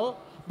wall,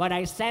 but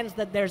I sense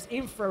that there's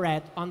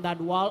infrared on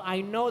that wall,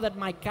 I know that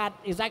my cat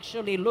is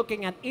actually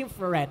looking at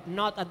infrared,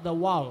 not at the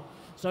wall.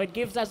 So it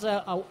gives us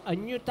a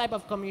new type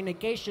of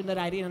communication that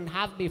I didn't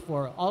have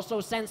before.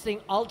 Also,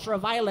 sensing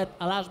ultraviolet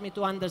allows me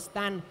to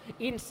understand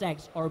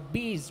insects or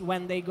bees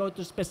when they go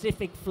to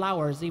specific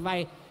flowers. If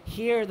I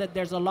hear that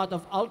there's a lot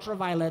of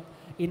ultraviolet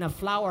in a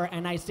flower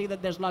and I see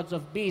that there's lots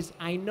of bees,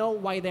 I know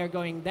why they're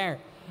going there.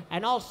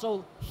 And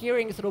also,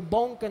 hearing through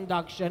bone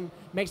conduction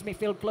makes me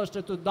feel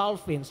closer to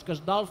dolphins,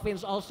 because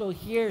dolphins also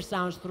hear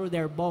sounds through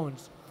their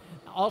bones.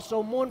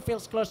 Also, Moon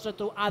feels closer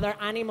to other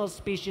animal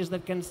species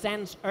that can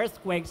sense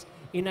earthquakes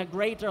in a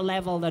greater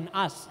level than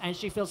us, and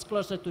she feels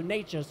closer to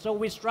nature. So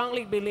we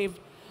strongly believe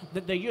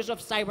that the use of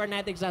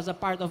cybernetics as a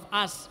part of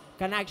us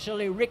can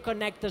actually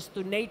reconnect us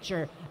to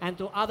nature and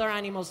to other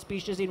animal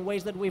species in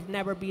ways that we've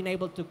never been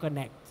able to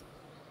connect.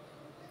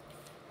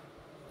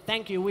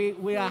 Thank you.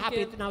 We are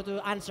happy now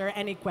to answer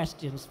any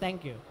questions.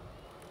 Thank you.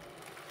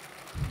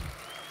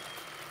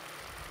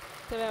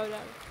 Te veure.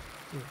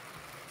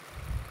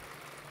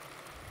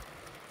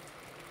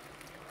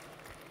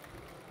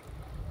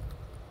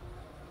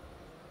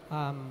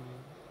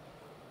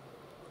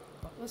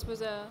 Vas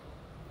posar...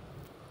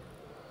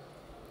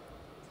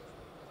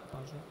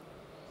 Pausa.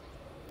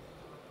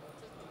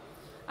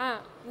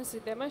 Ah,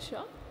 necessitem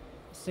això?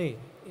 Sí.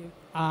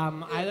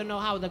 I don't know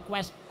how the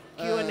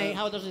Q&A,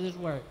 how does this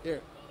work?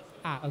 Here.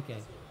 Ah, okay.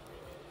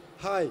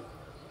 Hi,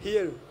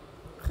 here.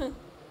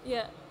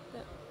 Yeah.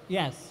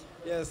 Yes.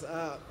 Yes,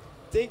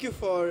 thank you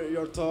for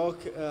your talk.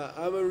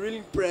 I'm really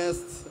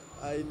impressed.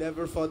 I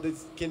never thought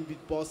this can be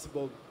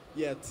possible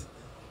yet.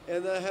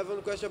 And I have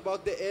one question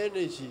about the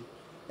energy.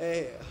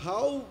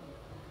 How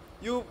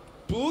you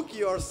plug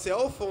your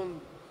cell phone,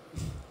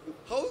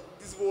 how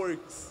this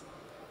works?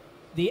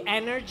 The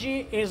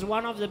energy is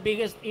one of the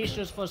biggest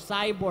issues for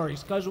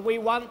cyborgs because we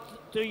want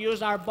to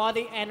use our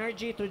body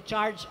energy to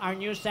charge our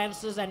new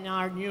senses and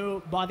our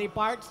new body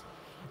parts.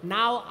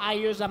 Now I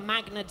use a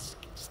magnet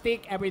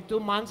stick every 2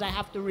 months. I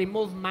have to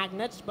remove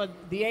magnets, but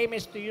the aim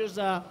is to use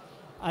a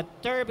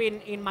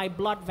turbine in my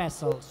blood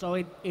vessel. So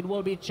it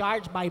will be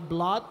charged by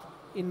blood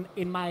in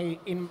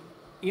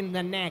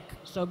the neck.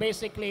 So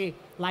basically,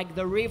 like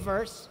the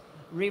rivers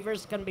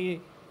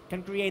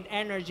can create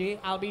energy.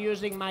 I'll be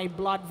using my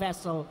blood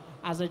vessel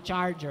as a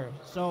charger.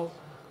 So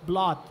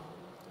blood,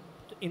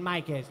 in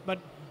my case. But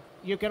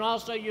you can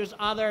also use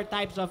other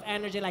types of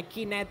energy like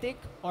kinetic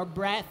or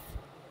breath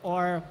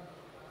or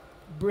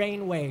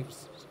brain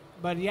waves.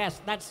 But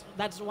yes,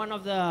 that's one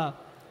of the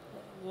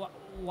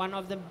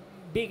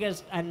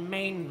biggest and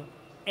main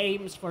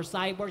aims for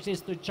cyborgs is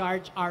to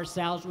charge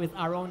ourselves with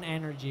our own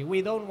energy.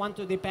 We don't want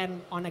to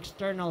depend on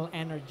external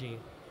energy.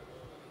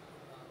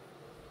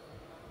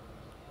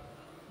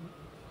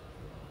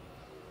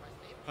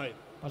 Hi.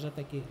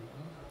 Pásate aquí.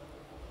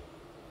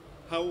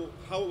 How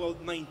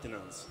about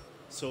maintenance?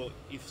 So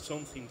if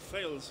something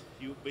fails,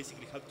 you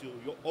basically have to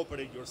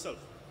operate yourself.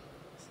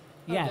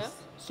 Yes. Okay.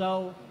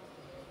 So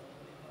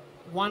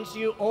once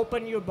you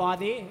open your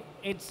body,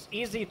 it's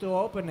easy to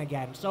open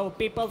again. So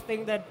people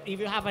think that if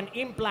you have an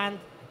implant,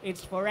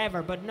 it's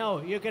forever. But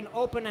no, you can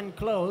open and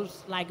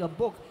close like a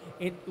book.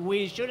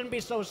 We shouldn't be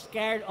so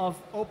scared of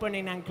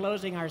opening and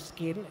closing our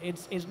skin.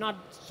 It's not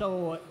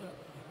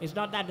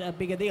that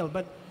big a deal.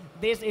 But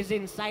this is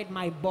inside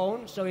my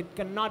bone, so it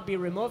cannot be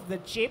removed. The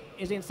chip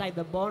is inside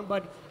the bone,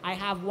 but I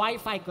have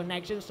Wi-Fi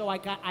connection, so I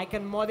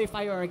can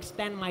modify or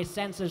extend my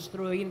senses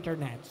through the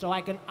internet. So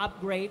I can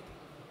upgrade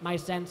my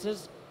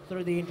senses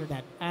through the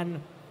internet.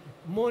 And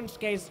Moon's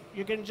case,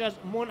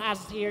 Moon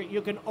has here,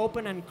 you can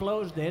open and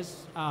close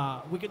this.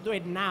 We could do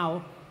it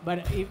now,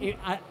 but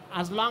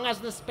as long as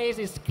the space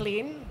is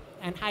clean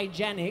and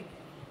hygienic,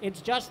 it's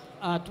just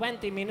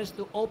 20 minutes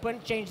to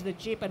open, change the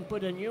chip, and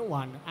put a new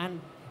one. And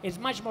it's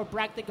much more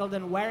practical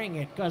than wearing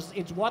it because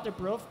it's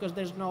waterproof, because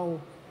there's no,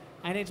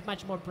 and it's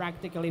much more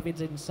practical if it's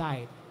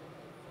inside.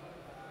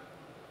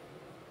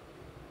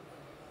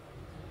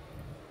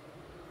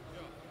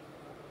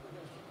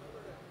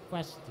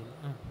 Question.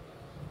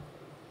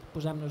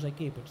 pusemos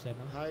aqui, pode ser,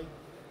 não? Hi,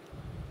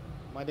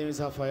 my name is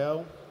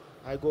Rafael.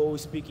 I go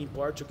speak in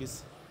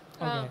Portuguese.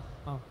 Okay.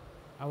 Oh,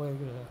 I will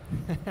do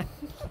that.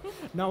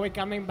 No, we're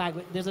coming back.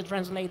 There's a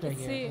translator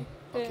here. Sim.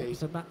 Ok.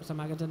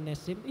 Samaga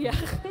Nessim. Yeah.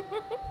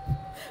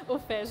 O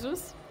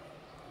Fejos.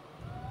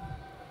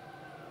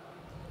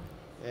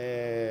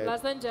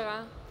 Las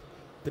d'engegar.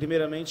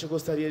 Primeiramente, eu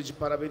gostaria de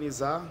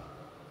parabenizar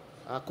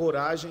a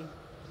coragem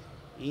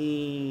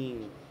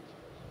em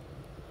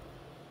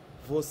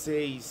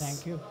vocês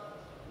Thank you.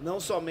 não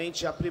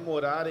somente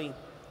aprimorarem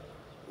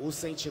os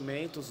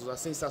sentimentos, as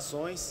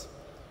sensações,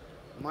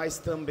 mas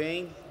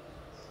também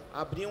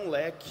abrir um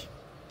leque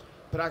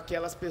para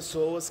aquelas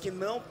pessoas que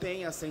não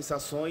têm as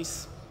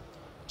sensações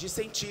de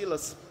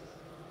senti-las.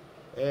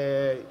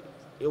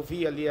 Eu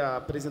vi ali a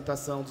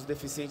apresentação dos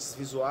deficientes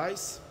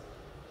visuais.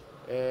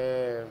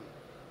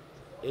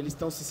 Eles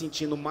estão se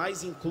sentindo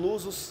mais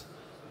inclusos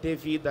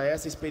devido a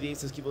essas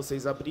experiências que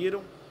vocês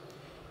abriram.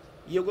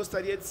 E eu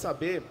gostaria de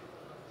saber,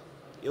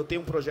 eu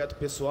tenho um projeto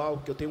pessoal,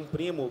 que eu tenho um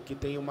primo que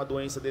tem uma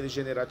doença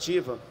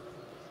degenerativa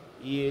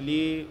e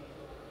ele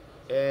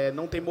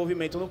não tem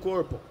movimento no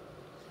corpo,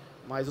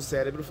 mas o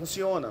cérebro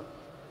funciona.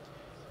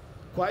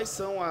 Quais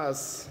são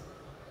as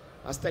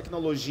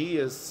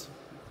tecnologias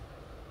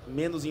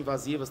menos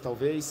invasivas,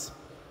 talvez,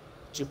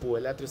 tipo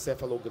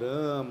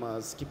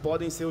eletroencefalogramas, que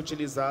podem ser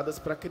utilizadas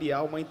para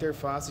criar uma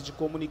interface de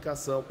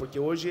comunicação, porque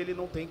hoje ele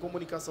não tem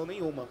comunicação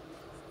nenhuma.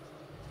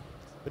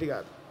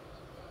 Obrigado.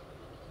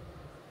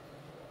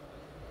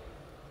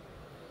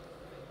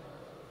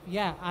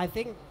 Yeah, I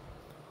think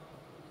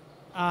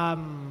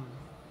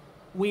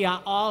we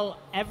are all,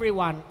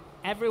 everyone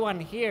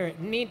here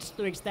needs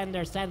to extend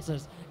their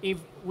senses. If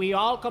we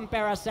all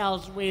compare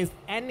ourselves with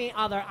any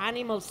other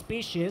animal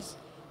species,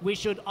 we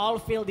should all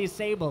feel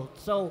disabled.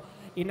 So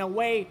in a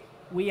way,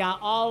 we are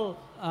all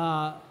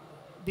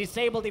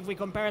disabled if we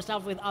compare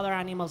ourselves with other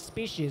animal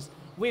species.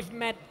 We've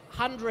met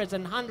hundreds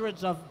and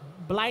hundreds of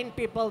blind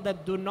people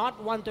that do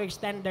not want to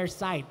extend their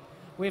sight.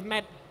 We've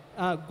met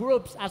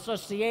groups,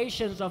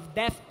 associations of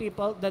deaf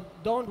people that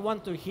don't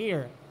want to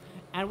hear.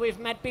 And we've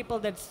met people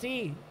that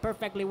see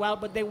perfectly well,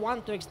 but they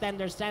want to extend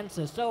their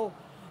senses. So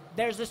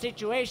there's a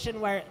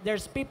situation where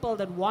there's people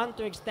that want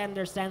to extend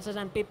their senses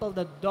and people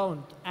that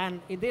don't.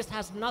 And this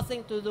has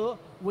nothing to do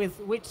with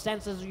which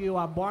senses you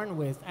are born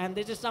with. And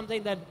this is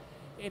something that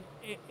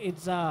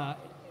it's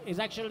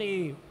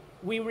actually,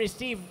 we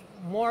receive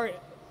more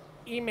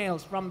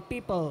emails from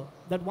people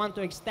that want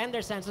to extend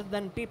their senses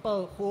than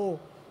people who,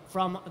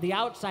 from the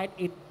outside,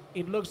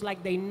 it looks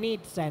like they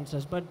need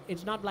senses, but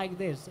it's not like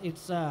this.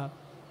 It's a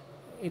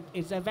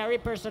very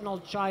personal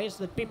choice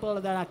that people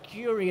that are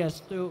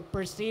curious to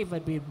perceive a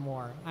bit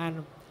more.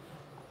 And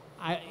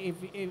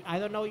I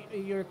don't know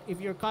if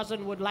your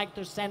cousin would like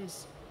to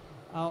sense,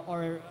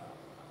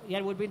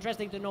 it would be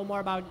interesting to know more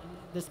about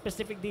the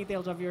specific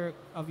details of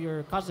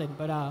your cousin.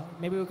 But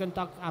maybe we can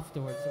talk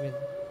afterwards.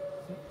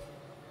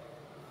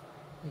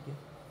 Thank you.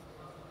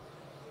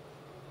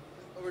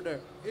 Over there.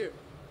 Here.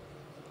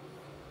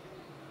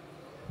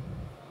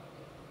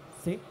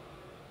 See?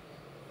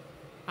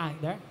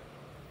 There.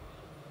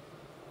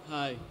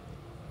 Hi.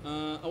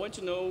 I want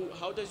to know,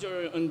 how does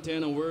your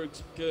antenna work?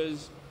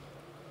 Because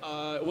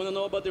I want to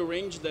know about the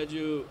range that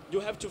you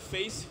have to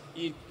face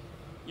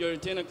your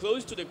antenna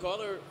close to the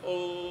color,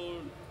 or...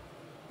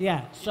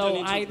 Yeah, so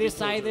need to I be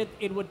decided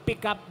it would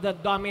pick up the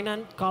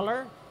dominant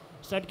color.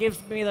 So it gives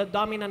me the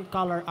dominant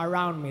color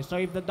around me. So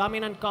if the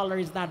dominant color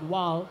is that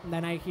wall,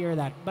 then I hear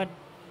that. But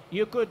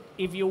you could,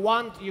 if you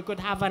want, you could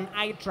have an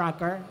eye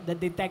tracker that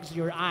detects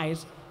your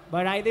eyes.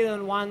 But I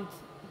didn't want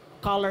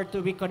color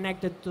to be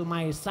connected to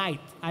my sight.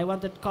 I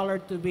wanted color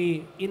to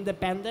be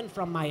independent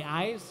from my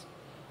eyes.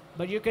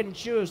 But you can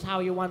choose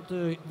how you want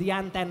the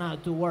antenna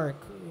to work.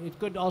 It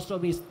could also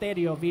be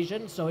stereo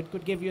vision, so it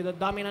could give you the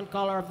dominant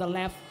color of the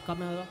left,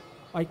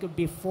 or it could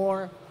be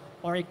 4,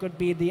 or it could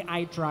be the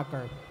eye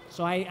tracker.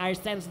 So I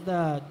sense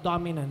the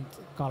dominant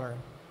color.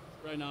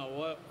 Right now,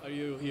 what are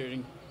you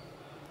hearing?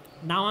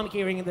 Now I'm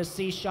hearing the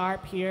C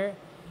sharp here,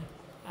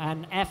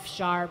 and F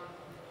sharp.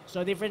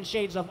 So different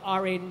shades of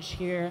orange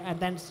here, and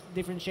then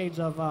different shades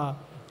of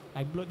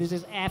like blue. This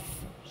is F.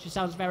 She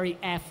sounds very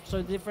F.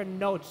 So different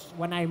notes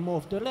when I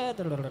move.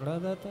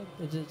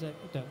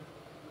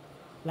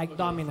 Like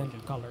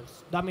dominant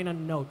colors,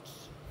 dominant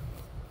notes.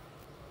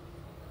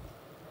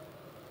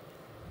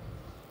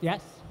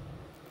 Yes?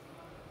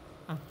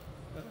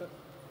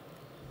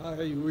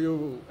 I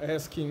will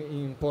ask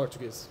in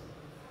Portuguese.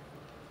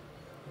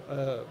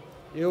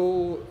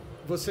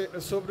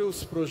 Sobre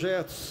os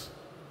projetos.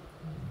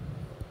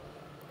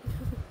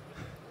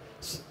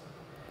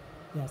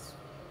 Yes.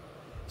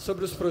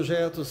 Sobre os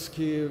projetos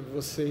que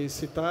vocês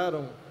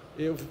citaram,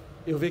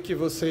 eu vi que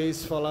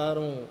vocês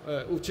falaram,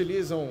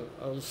 utilizam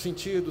os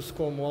sentidos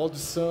como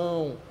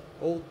audição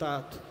ou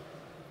tato.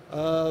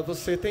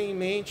 Você tem em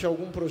mente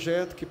algum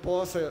projeto que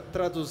possa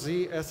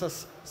traduzir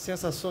essas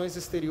sensações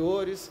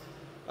exteriores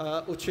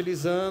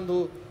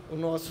utilizando o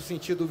nosso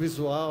sentido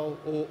visual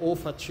ou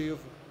olfativo?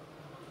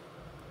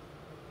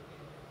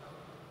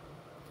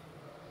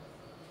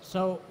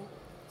 So,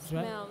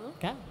 Smell, no?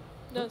 Okay.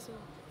 No, so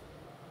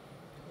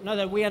No,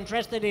 that we are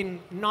interested in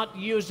not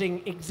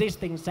using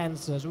existing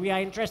senses. We are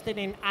interested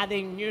in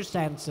adding new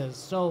senses.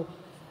 So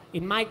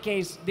in my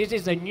case, this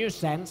is a new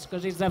sense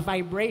because it's a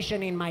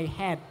vibration in my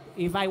head.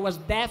 If I was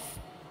deaf,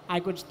 I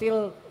could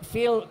still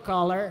feel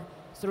color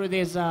through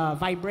this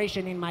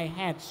vibration in my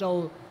head.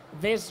 So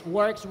this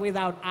works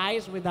without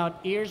eyes, without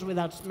ears,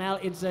 without smell.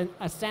 It's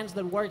a sense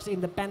that works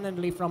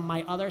independently from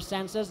my other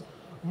senses.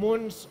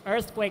 Moon's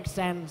earthquake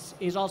sense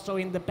is also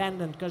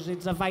independent because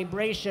it's a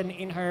vibration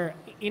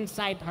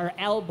inside her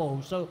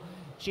elbow. So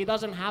she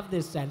doesn't have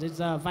this sense.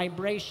 It's a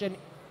vibration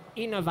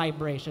in a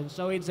vibration.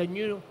 So it's a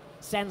new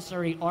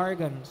sensory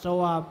organ.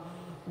 So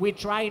we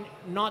try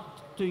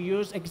not to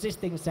use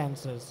existing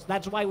senses.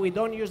 That's why we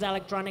don't use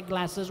electronic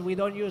glasses. We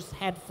don't use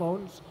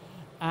headphones,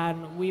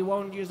 and we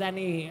won't use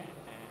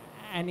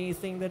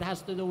anything that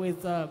has to do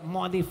with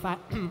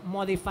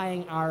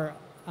modifying our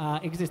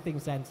existing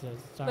senses.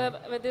 Sorry.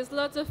 But there's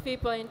lots of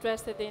people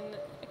interested in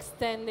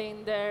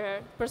extending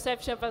their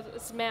perception of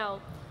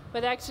smell.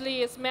 But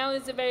actually, smell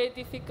is a very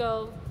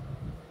difficult,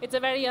 it's a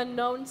very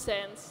unknown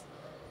sense.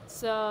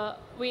 So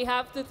we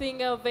have to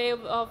think of a way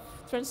of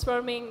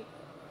transforming.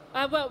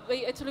 Well,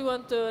 we actually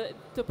want to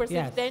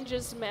perceive Yes.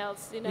 dangerous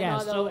smells in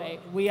Yes, another so way.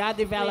 we are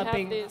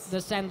developing this.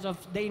 the sense of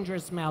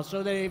dangerous smell,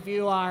 so that if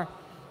you are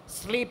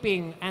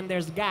sleeping and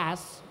there's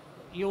gas,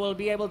 you will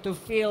be able to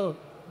feel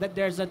that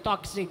there's a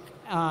toxic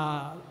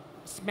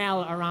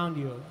smell around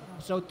you.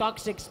 So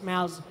toxic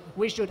smells,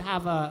 we should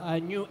have a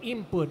new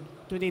input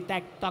to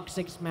detect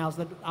toxic smells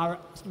that our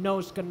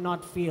nose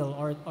cannot feel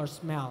or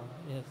smell.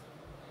 Yes.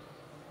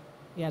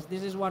 Yes,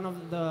 this is one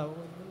of the,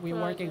 we're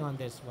working on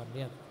this one,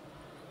 yeah.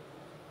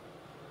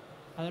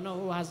 I don't know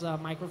who has a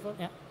microphone,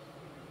 yeah.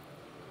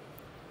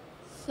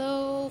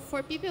 So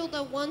for people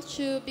that want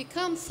to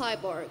become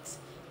cyborgs,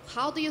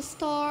 how do you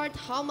start?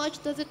 How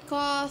much does it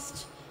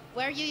cost?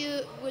 Where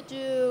would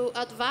you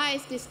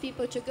advise these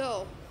people to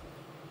go?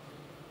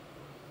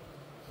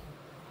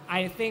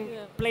 I think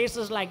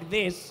places like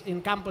this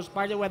in Campus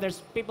Party, where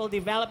there's people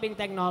developing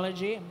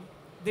technology,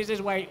 this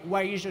is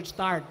where you should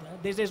start.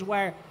 This is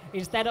where,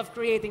 instead of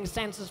creating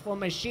sensors for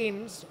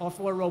machines or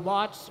for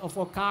robots or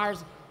for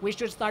cars, we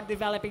should start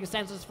developing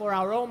sensors for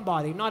our own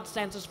body, not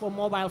sensors for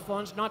mobile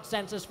phones, not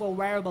sensors for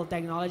wearable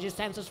technology,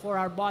 sensors for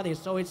our bodies.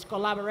 So it's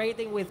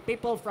collaborating with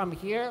people from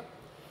here,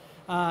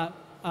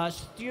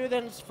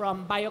 students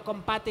from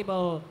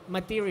biocompatible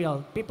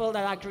material, people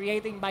that are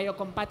creating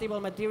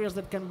biocompatible materials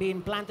that can be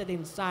implanted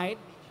inside,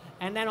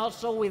 and then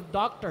also with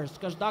doctors,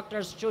 because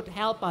doctors should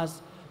help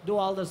us do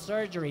all the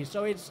surgery.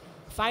 So it's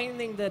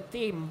finding the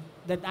team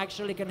that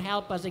actually can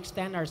help us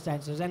extend our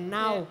senses. And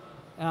now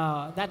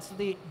that's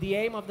the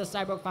aim of the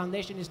Cyborg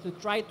Foundation, is to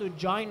try to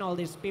join all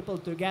these people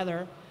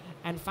together.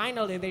 And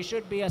finally, there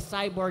should be a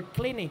cyborg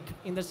clinic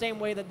in the same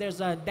way that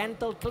there's a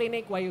dental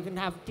clinic where you can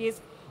have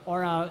teeth,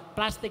 or a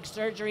plastic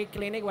surgery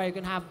clinic where you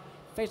can have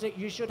face.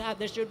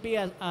 There should be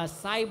a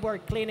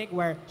cyborg clinic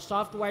where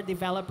software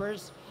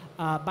developers,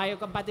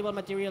 biocompatible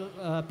material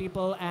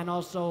people, and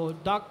also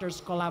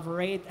doctors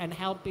collaborate and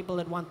help people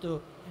that want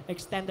to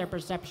extend their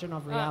perception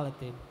of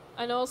reality.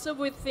 And also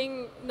we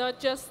think not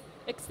just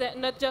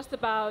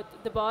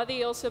about the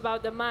body, also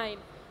about the mind.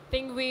 I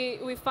think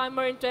we find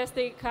more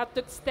interesting how to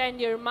extend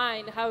your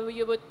mind, how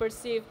you would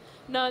perceive,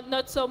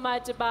 not so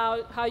much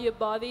about how your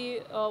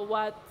body or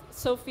what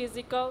so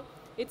physical.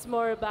 It's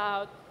more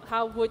about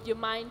how would your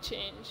mind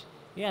change.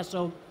 Yeah,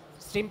 so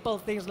simple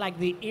things like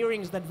the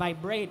earrings that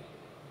vibrate.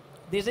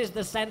 This is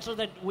the sensor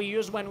that we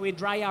use when we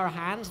dry our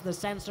hands, the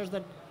sensors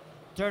that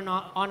turn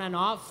on and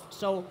off.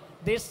 So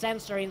this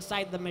sensor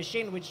inside the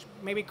machine, which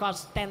maybe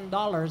costs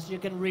 $10, you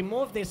can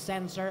remove this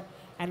sensor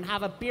and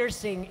have a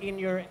piercing in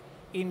your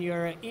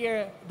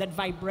ear that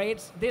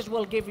vibrates. This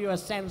will give you a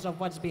sense of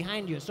what's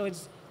behind you. So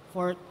it's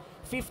for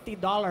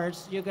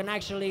 $50, you can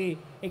actually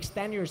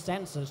extend your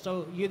senses.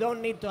 So you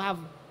don't need to have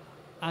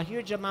a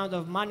huge amount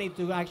of money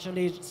to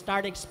actually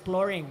start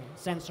exploring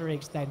sensory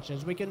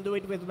extensions. We can do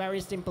it with very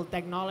simple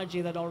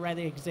technology that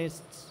already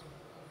exists.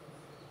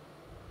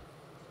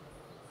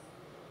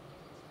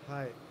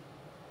 Hi.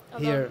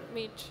 Here.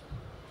 Mitch.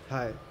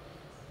 Hi.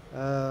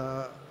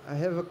 I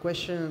have a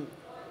question.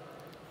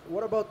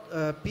 What about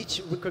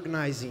pitch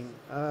recognizing?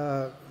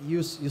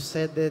 You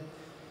said that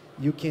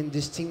you can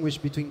distinguish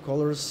between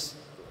colors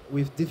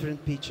with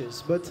different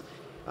pitches, but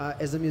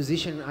as a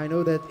musician, I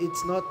know that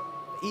it's not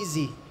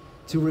easy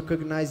to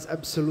recognize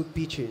absolute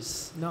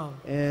pitches. No.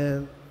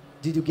 And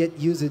did you get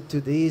used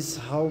to this?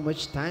 How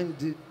much time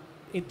did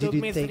it took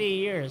me take? 3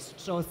 years.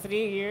 So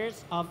 3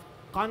 years of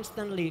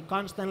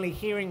constantly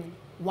hearing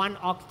one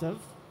octave.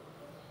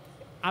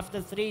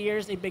 After 3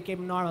 years, it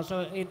became normal.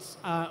 So it's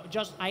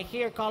I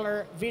hear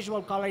color,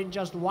 visual color in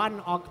just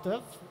one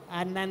octave,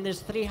 and then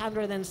there's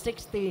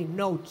 360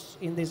 notes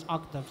in this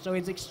octave. So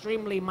it's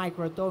extremely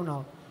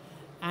microtonal.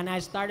 And I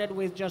started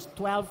with just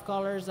 12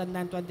 colors and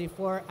then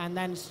 24, and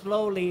then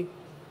slowly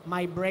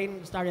my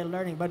brain started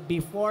learning. But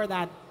before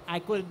that, I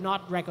could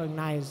not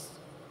recognize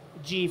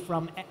G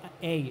from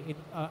A.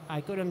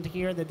 I couldn't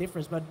hear the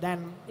difference, but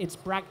then it's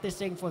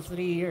practicing for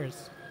 3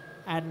 years.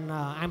 And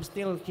I'm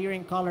still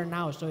hearing color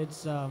now, so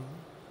it's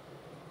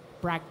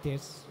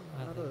practice.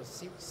 Another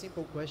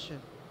simple question.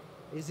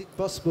 Is it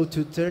possible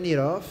to turn it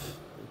off?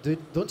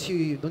 Don't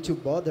you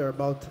bother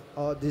about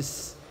all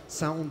this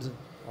sound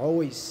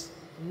always?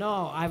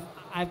 No,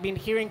 I've been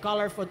hearing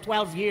color for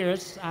 12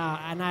 years,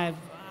 and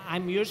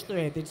I'm used to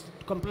it. It's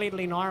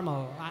completely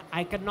normal.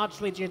 I cannot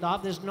switch it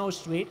off. There's no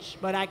switch,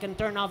 but I can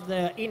turn off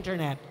the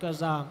internet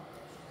because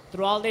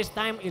through all this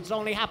time, it's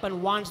only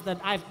happened once that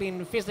I've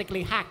been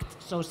physically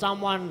hacked. So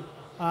someone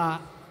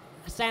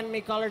sent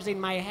me colors in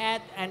my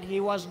head, and he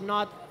was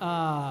not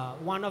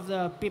one of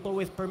the people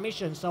with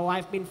permission. So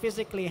I've been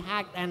physically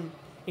hacked, and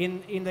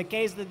in the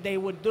case that they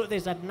would do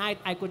this at night,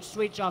 I could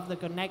switch off the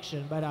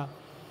connection, but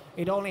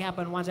it only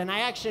happened once, and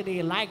I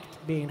actually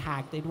liked being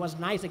hacked. It was a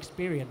nice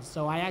experience,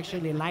 so I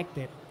actually liked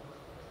it.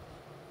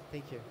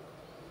 Thank you.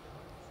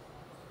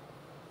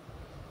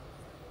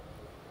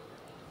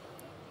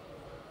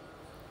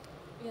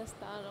 Ya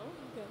está, ¿no?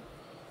 Okay.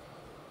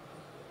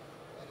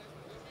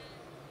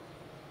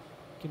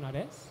 ¿Quién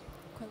eres?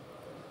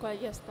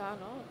 ¿Cuál ya está,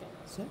 no? Okay.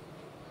 Sí.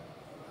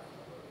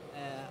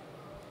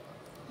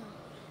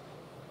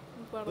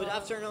 Good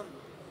afternoon.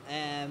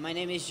 My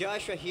name is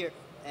Joshua here.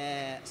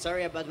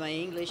 Sorry about my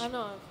English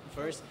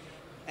first.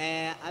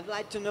 I'd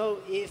like to know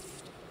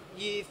if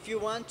you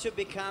want to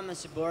become a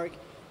cyborg,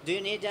 do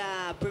you need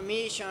a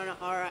permission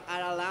or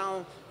an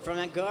allowance from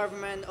a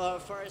government or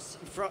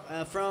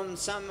from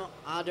some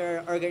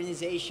other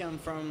organization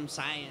from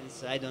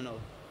science? I don't know.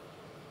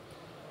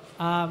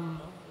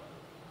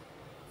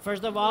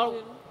 First of all,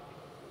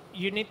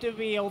 you need to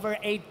be over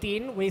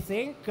 18, we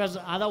think, because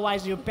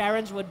otherwise your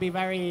parents would be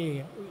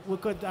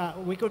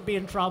we could be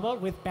in trouble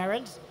with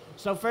parents.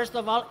 So first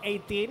of all,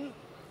 18,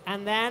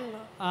 and then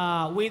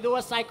we do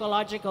a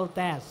psychological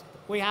test.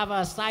 We have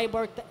a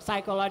cyborg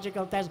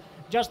psychological test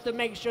just to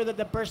make sure that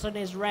the person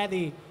is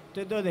ready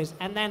to do this.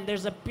 And then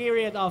there's a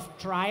period of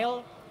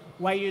trial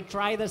where you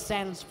try the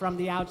sense from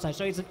the outside.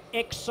 So it's an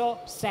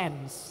exo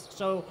sense.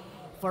 So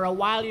for a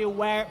while you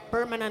wear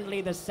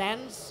permanently the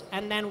sense,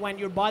 and then when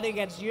your body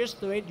gets used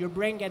to it, your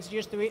brain gets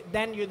used to it,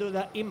 then you do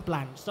the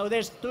implant. So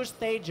there's 2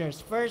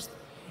 stages. First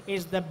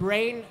is the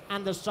brain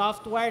and the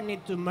software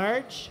need to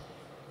merge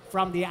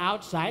from the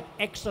outside,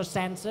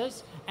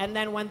 exosenses, and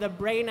then when the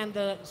brain and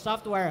the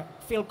software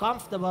feel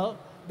comfortable,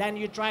 then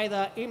you try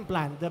the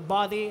implant, the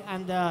body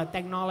and the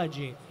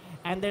technology.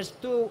 And there's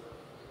 2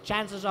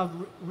 chances of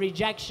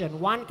rejection.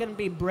 One can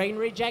be brain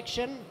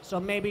rejection, so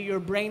maybe your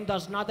brain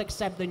does not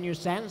accept the new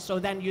sense, so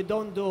then you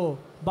don't do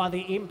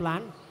body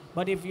implant.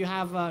 But if you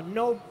have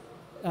no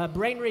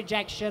brain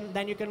rejection,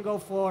 then you can go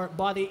for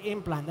body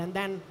implant, and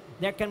then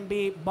there can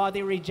be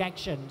body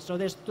rejection. So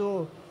there's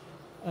 2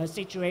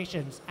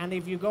 situations, and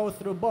if you go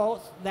through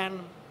both, then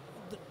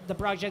the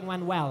project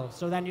went well.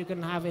 So then you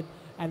can have it,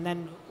 and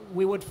then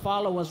we would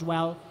follow as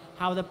well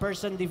how the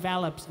person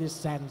develops this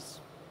sense.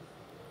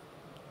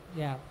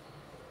 Yeah.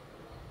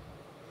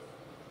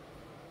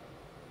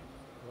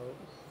 Well,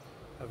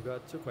 I've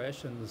got 2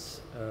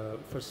 questions.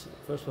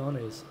 First one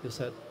is, you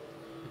said,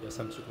 I guess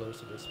I'm too close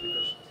to the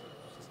speakers.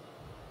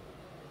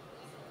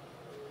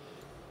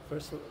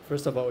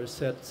 First of all, you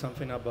said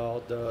something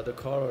about the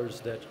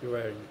colors that you're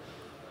wearing.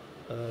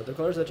 The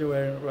colors that you're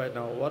wearing right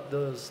now, what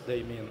does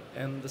they mean?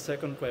 And the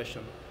second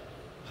question,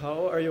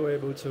 how are you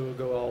able to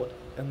go out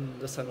in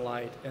the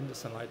sunlight, and the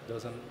sunlight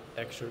doesn't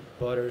actually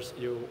bothers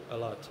you a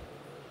lot?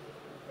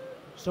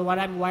 So what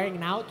I'm wearing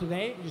now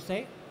today, you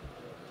say?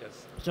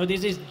 Yes. So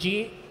this is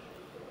G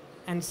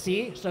and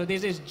C. So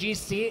this is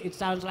GC. It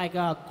sounds like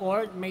a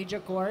chord, major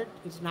chord.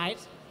 It's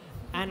nice.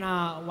 And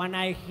when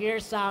I hear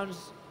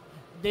sounds,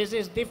 this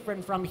is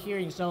different from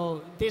hearing.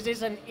 So this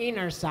is an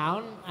inner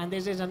sound, and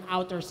this is an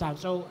outer sound.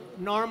 So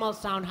normal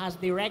sound has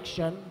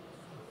direction,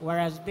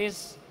 whereas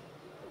this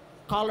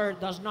color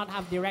does not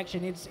have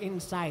direction. It's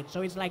inside.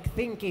 So it's like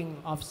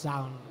thinking of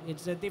sound.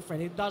 It's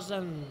different. It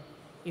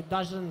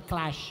doesn't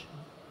clash.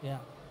 Yeah.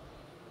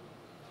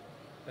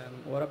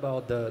 And what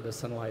about the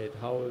sunlight?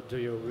 How do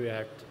you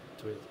react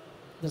to it?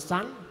 The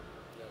sun?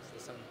 Yes,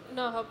 the sun.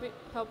 No,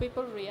 how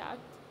people react.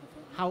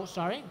 How,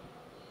 sorry?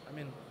 I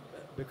mean,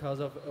 because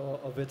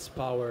of its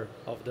power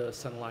of the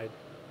sunlight,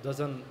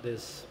 doesn't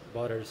this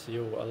bothers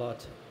you a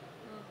lot?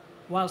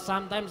 Well,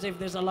 sometimes if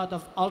there's a lot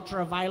of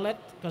ultraviolet,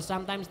 because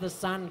sometimes the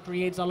sun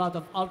creates a lot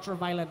of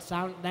ultraviolet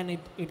sound, then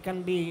it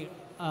can be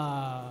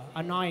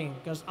annoying,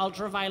 because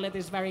ultraviolet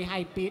is very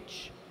high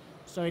pitch,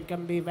 so it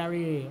can be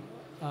very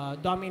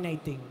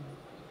dominating.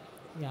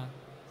 Yeah.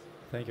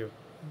 Thank you.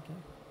 Okay.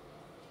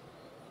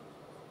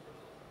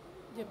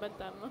 Jo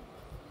inventant, no?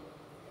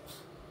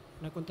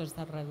 No he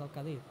contestat res del que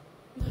ha dit.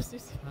 No, sí.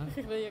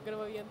 Creia que no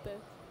m'havia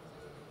entès.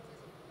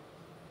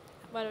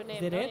 Bueno,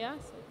 anem, no, ja?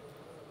 Sí.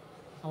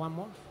 One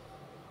more?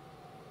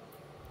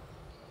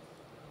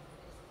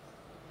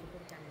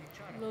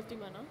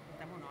 L'última, no?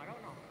 Portem una hora o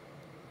no?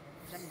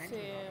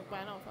 Sí,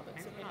 bueno, falten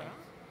 5 minuts.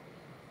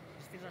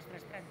 És fins les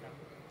 3:30.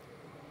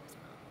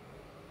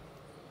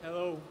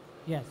 Hello.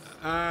 Yes.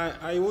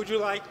 I would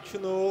like to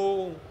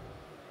know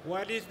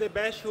what is the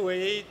best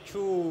way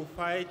to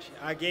fight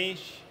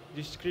against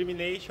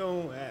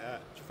discrimination,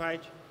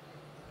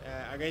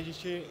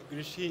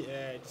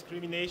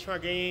 discrimination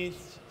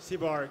against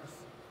cyborgs.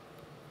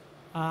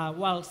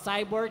 Well,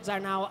 cyborgs are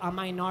now a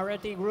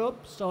minority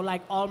group, so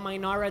like all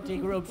minority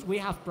groups, we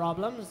have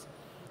problems.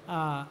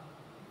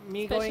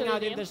 Me going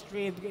out in the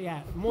street,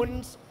 yeah,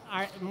 Moon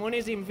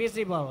is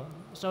invisible,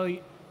 so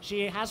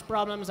she has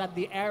problems at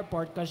the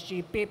airport because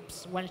she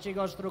peeps when she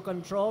goes through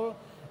control,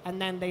 and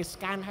then they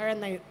scan her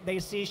and they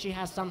see she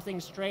has something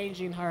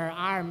strange in her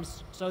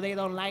arms, so they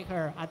don't like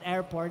her at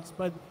airports.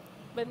 But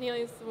Neil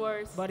is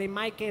worse. But in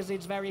my case,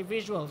 it's very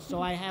visual,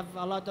 so I have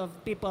a lot of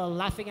people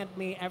laughing at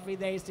me every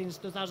day since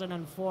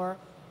 2004,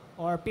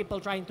 or people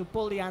trying to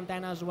pull the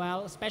antenna as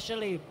well,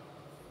 especially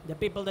the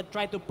people that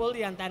try to pull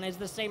the antenna is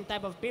the same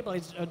type of people.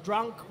 It's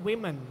drunk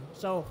women.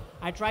 So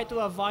I try to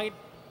avoid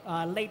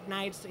late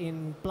nights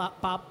in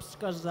pubs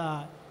because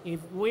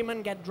if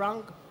women get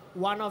drunk,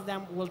 one of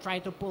them will try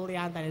to pull the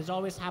antenna. It's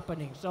always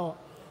happening. So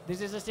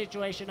this is a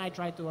situation I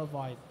try to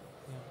avoid.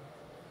 Yeah.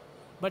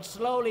 But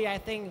slowly, I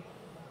think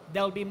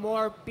there'll be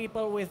more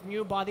people with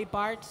new body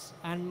parts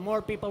and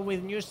more people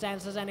with new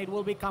senses, and it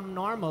will become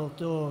normal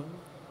to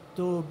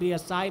be a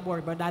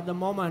cyborg. But at the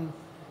moment,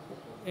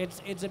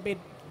 it's a bit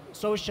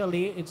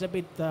socially, it's a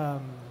bit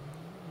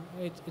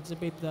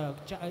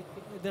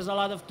there's a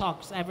lot of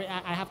talks. I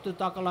have to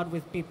talk a lot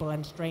with people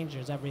and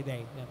strangers every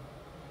day. Yeah.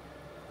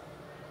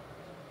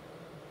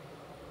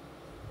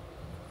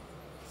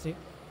 See?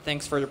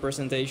 Thanks for the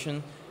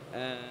presentation.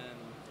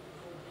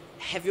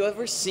 Have you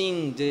ever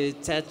seen the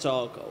TED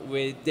Talk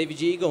with David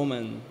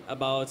Eagleman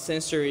about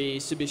sensory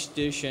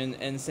substitution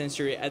and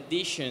sensory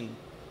addition?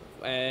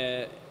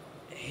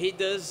 He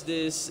does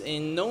this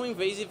in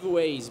non-invasive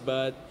ways,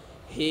 but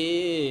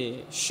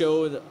he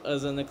showed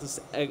us an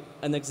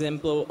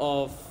example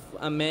of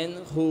a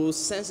man who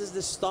senses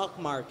the stock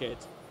market,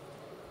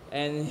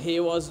 and he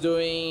was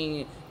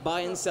doing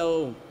buy and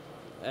sell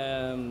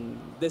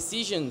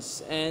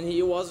decisions, and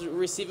he was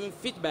receiving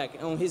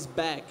feedback on his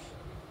back.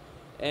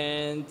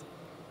 And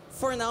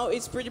for now,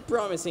 it's pretty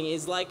promising.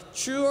 It's like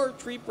 2 or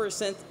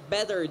 3%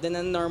 better than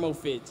a normal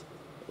fit.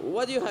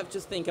 What do you have to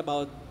think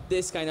about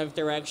this kind of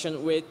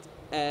interaction with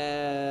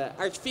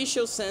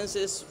artificial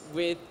senses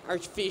with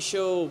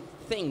artificial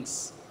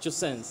things to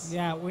sense?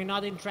 Yeah, we're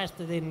not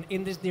interested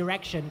in this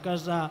direction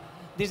because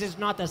this is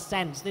not a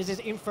sense. This is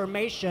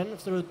information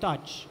through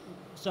touch.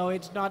 So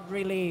it's not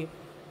really,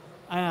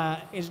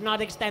 it's not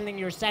extending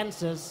your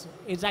senses.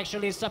 It's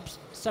actually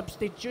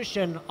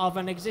substitution of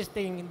an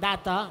existing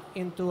data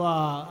into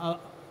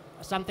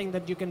something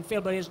that you can feel,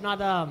 but it's not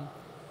an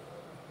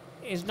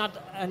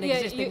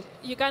existing.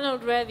 You can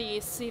already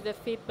see the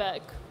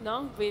feedback,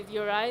 no, with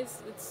your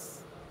eyes.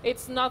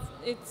 It's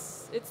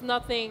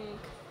nothing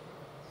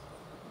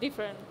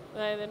different.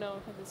 I don't know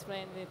how to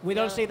explain it. We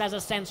don't see it as a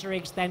sensory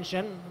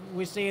extension.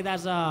 We see it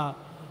as a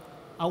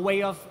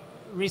way of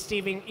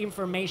receiving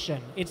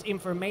information. It's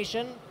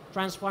information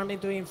transformed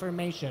into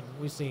information.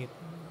 We see it,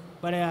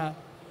 but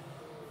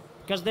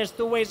because there's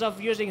two ways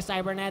of using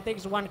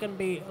cybernetics. One can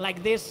be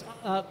like this.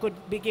 Could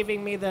be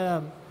giving me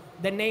the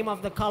name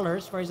of the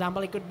colors, for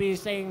example. It could be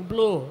saying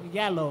blue,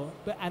 yellow,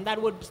 and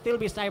that would still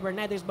be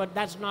cybernetics, but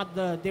that's not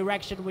the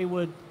direction we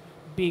would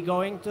be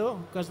going to,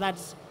 because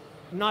that's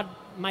not,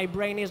 my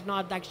brain is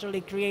not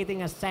actually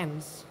creating a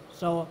sense.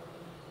 So,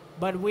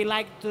 but we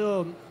like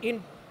to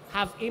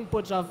have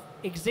inputs of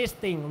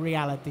existing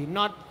reality,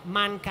 not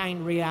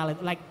mankind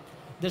reality. Like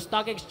the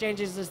stock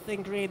exchange is this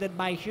thing created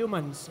by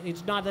humans.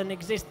 It's not an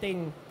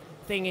existing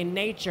thing in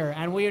nature,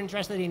 and we're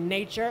interested in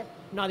nature,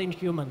 not in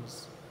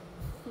humans.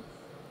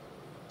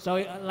 So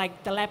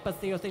like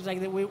telepathy or things like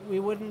that, we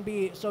wouldn't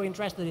be so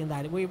interested in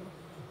that. We're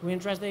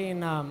interested in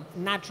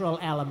natural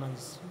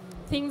elements.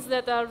 Things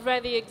that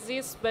already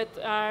exist but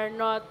are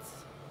not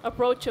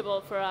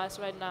approachable for us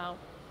right now.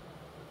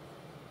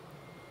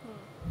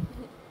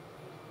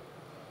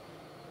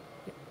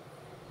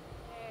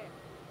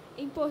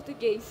 Em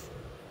português.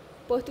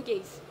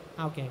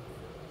 Okay.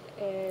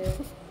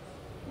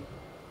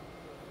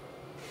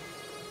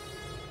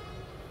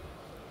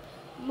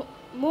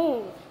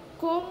 Moon,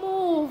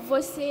 como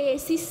você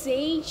se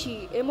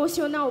sente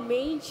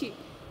emocionalmente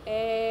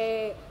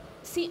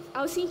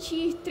ao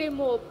sentir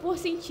tremor, por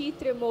sentir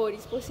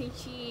tremores, por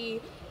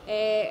sentir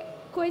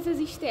coisas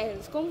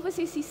externas? Como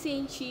você se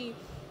sente,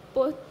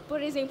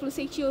 por exemplo,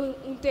 sentir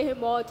um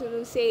terremoto,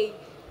 não sei.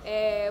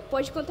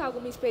 Pode contar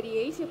alguma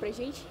experiência pra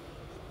gente?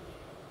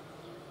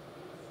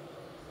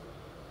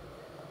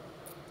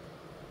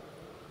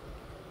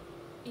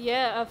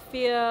 Yeah, I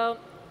feel,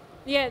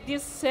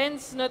 this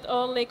sense not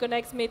only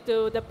connects me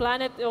to the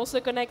planet, it also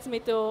connects me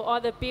to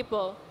other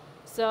people.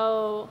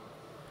 So,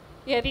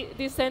 yeah,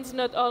 this sense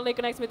not only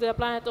connects me to the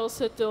planet,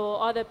 also to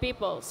other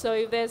people. So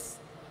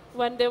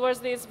when there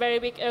was this very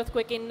big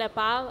earthquake in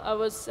Nepal, I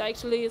was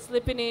actually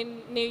sleeping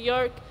in New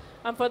York,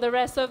 and for the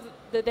rest of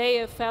the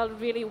day I felt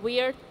really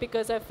weird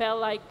because I felt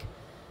like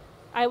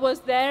I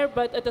was there,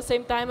 but at the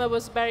same time I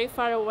was very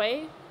far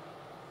away.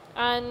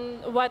 And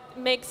what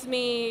makes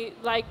me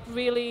like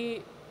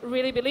really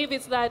believe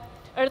is that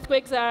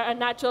earthquakes are a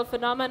natural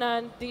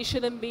phenomenon. They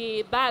shouldn't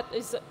be bad.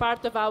 It's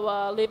part of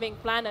our living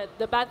planet.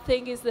 The bad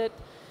thing is that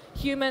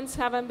humans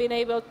haven't been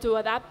able to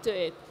adapt to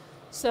it.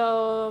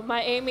 So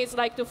my aim is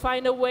like to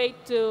find a way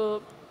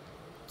to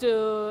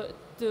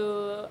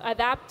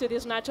adapt to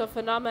this natural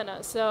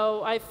phenomena.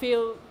 So I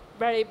feel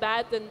very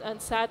bad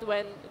and sad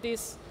when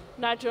this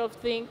natural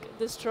thing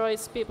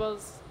destroys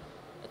people's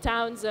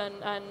towns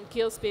and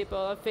kills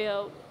people. I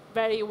feel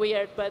very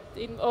weird, but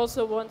it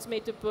also wants me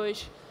to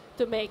push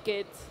to make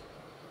it.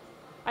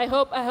 I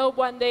hope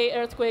one day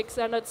earthquakes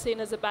are not seen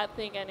as a bad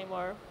thing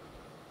anymore.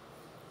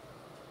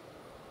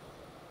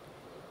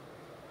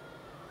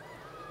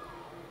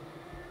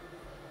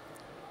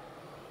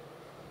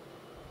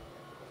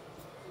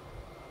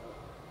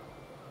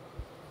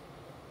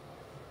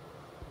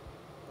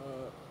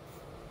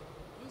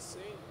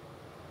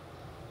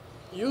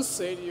 You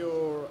said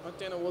your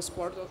antenna was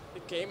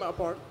became a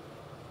part.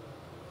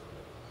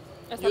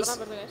 ¿Está You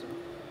hablando portugués?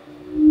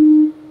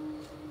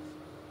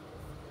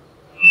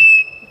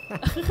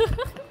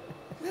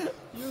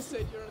 You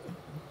said your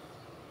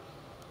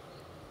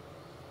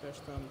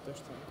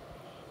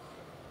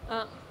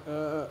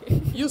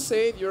you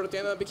said your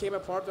antenna became a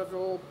part of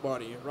your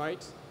body,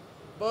 right?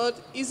 But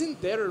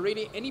isn't there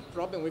really any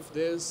problem with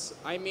this?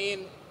 I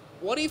mean,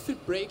 what if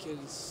it breaks?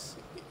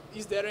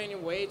 Is there any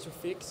way to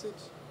fix it?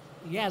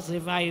 Yes,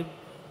 if I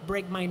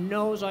break my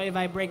nose or if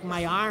I break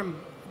my arm,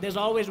 there's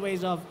always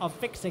ways of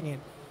fixing it.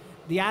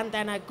 The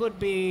antenna could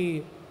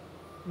be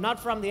not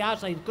from the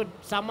outside.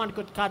 Someone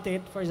could cut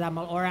it, for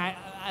example, or I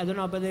don't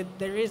know, but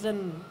there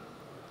isn't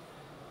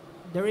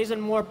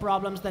more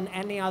problems than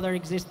any other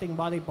existing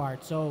body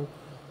part. So,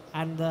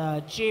 and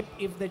the chip,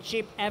 if the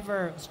chip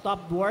ever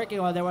stopped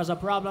working or there was a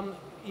problem,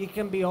 it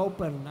can be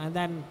open and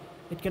then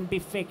it can be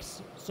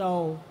fixed.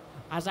 So,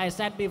 as I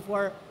said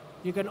before,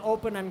 you can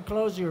open and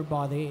close your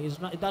body.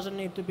 It doesn't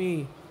need to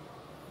be,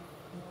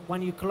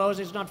 when you close,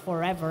 it's not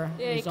forever.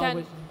 Yeah, it's you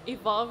can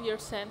evolve your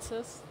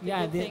senses.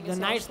 Yeah, the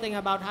nice thing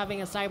about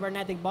having a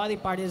cybernetic body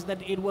part is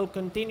that it will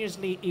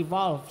continuously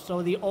evolve.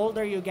 So the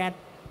older you get,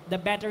 the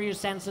better your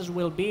senses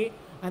will be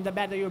and the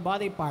better your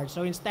body part.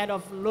 So instead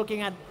of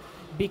looking at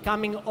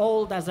becoming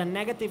old as a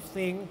negative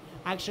thing,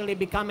 actually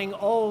becoming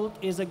old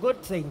is a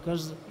good thing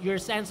because your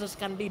senses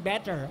can be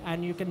better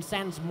and you can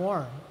sense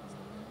more.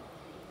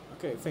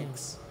 Okay,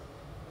 thanks.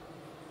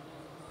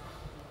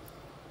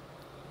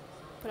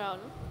 Proud.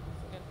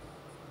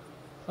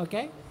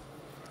 Okay.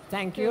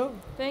 Thank you.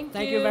 Thank you.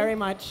 Thank you very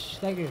much.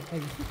 Thank you.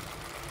 Thank you.